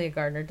Julia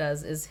Gardner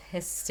does is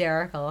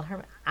hysterical.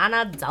 Her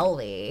Anna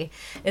Delvey.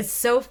 It's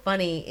so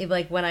funny.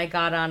 Like when I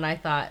got on, I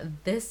thought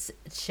this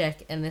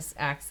chick and this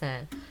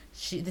accent.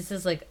 This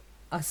is like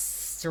a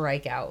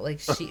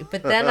strikeout.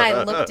 But then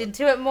I looked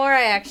into it more.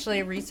 I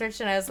actually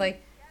researched, and I was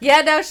like,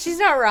 yeah, no, she's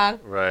not wrong.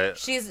 Right.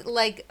 She's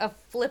like a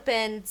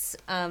flippant,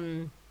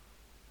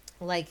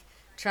 like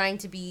trying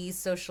to be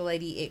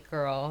socialite it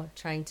girl,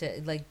 trying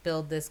to like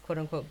build this quote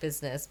unquote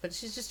business, but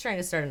she's just trying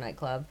to start a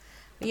nightclub,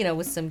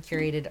 with some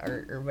curated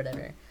art or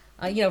whatever,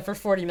 for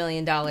 $40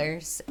 million.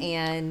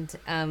 And,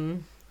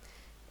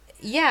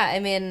 yeah, I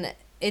mean,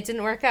 it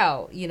didn't work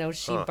out.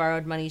 She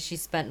borrowed money, she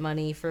spent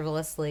money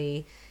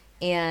frivolously.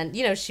 And,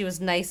 she was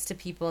nice to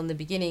people in the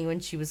beginning when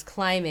she was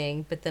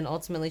climbing, but then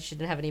ultimately she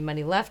didn't have any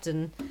money left.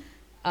 And,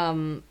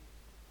 the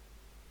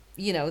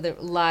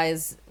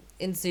lies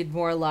ensued,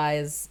 more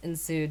lies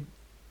ensued,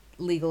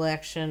 legal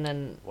action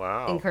and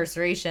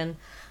incarceration.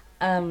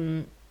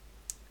 But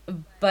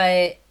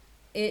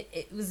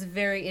it was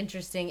very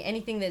interesting.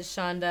 Anything that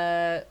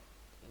Shonda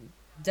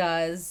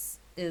does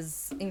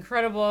is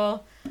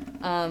incredible.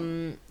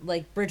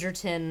 Like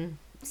Bridgerton,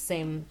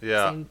 same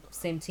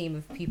team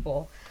of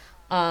people.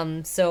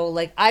 So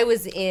like I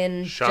was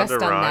in Shonda just on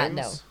Rhimes?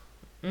 that note.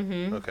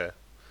 Mm-hmm. Okay.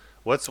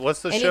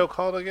 What's the show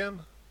called again?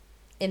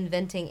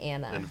 Inventing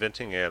Anna.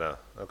 Inventing Anna.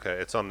 Okay,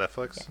 it's on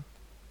Netflix. Yeah.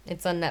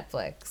 It's on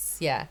Netflix.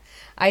 Yeah,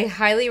 I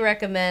highly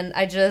recommend.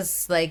 I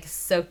just like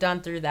soaked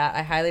on through that.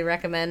 I highly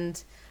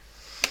recommend.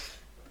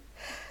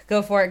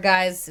 Go for it,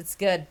 guys. It's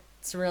good.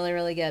 It's really,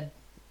 really good.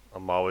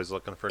 I'm always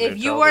looking for. If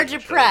you are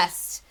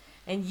depressed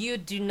and you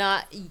do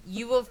not,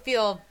 you will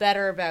feel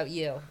better about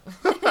you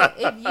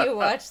if you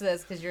watch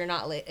this because you're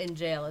not in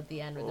jail at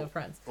the end with no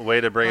friends.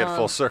 Way to bring it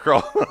full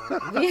circle.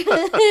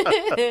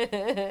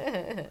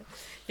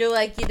 You're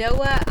like, you know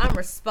what? I'm a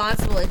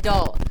responsible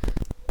adult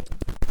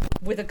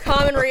with a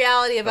common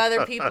reality of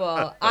other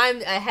people.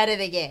 I'm ahead of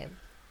the game.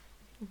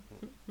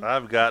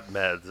 I've got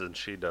meds and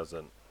she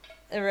doesn't.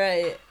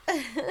 Right.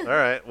 All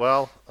right.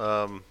 Well,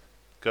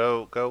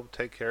 go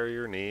take care of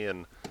your knee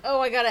and. Oh,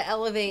 I gotta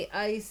elevate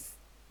ice,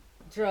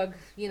 drug,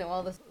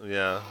 all this.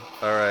 Yeah.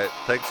 All right.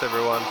 Thanks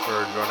everyone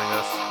for joining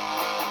us.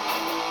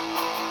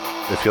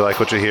 If you like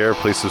what you hear,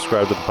 please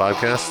subscribe to the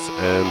podcast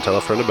and tell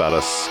a friend about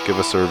us. Give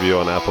us a review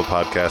on Apple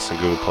Podcasts and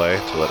Google Play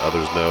to let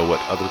others know what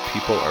other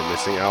people are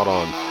missing out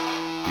on.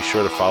 Be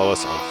sure to follow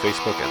us on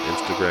Facebook and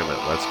Instagram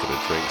at Let's Get a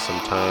Drink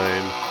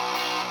Sometime.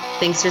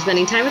 Thanks for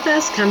spending time with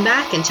us. Come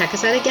back and check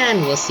us out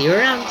again. We'll see you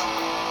around.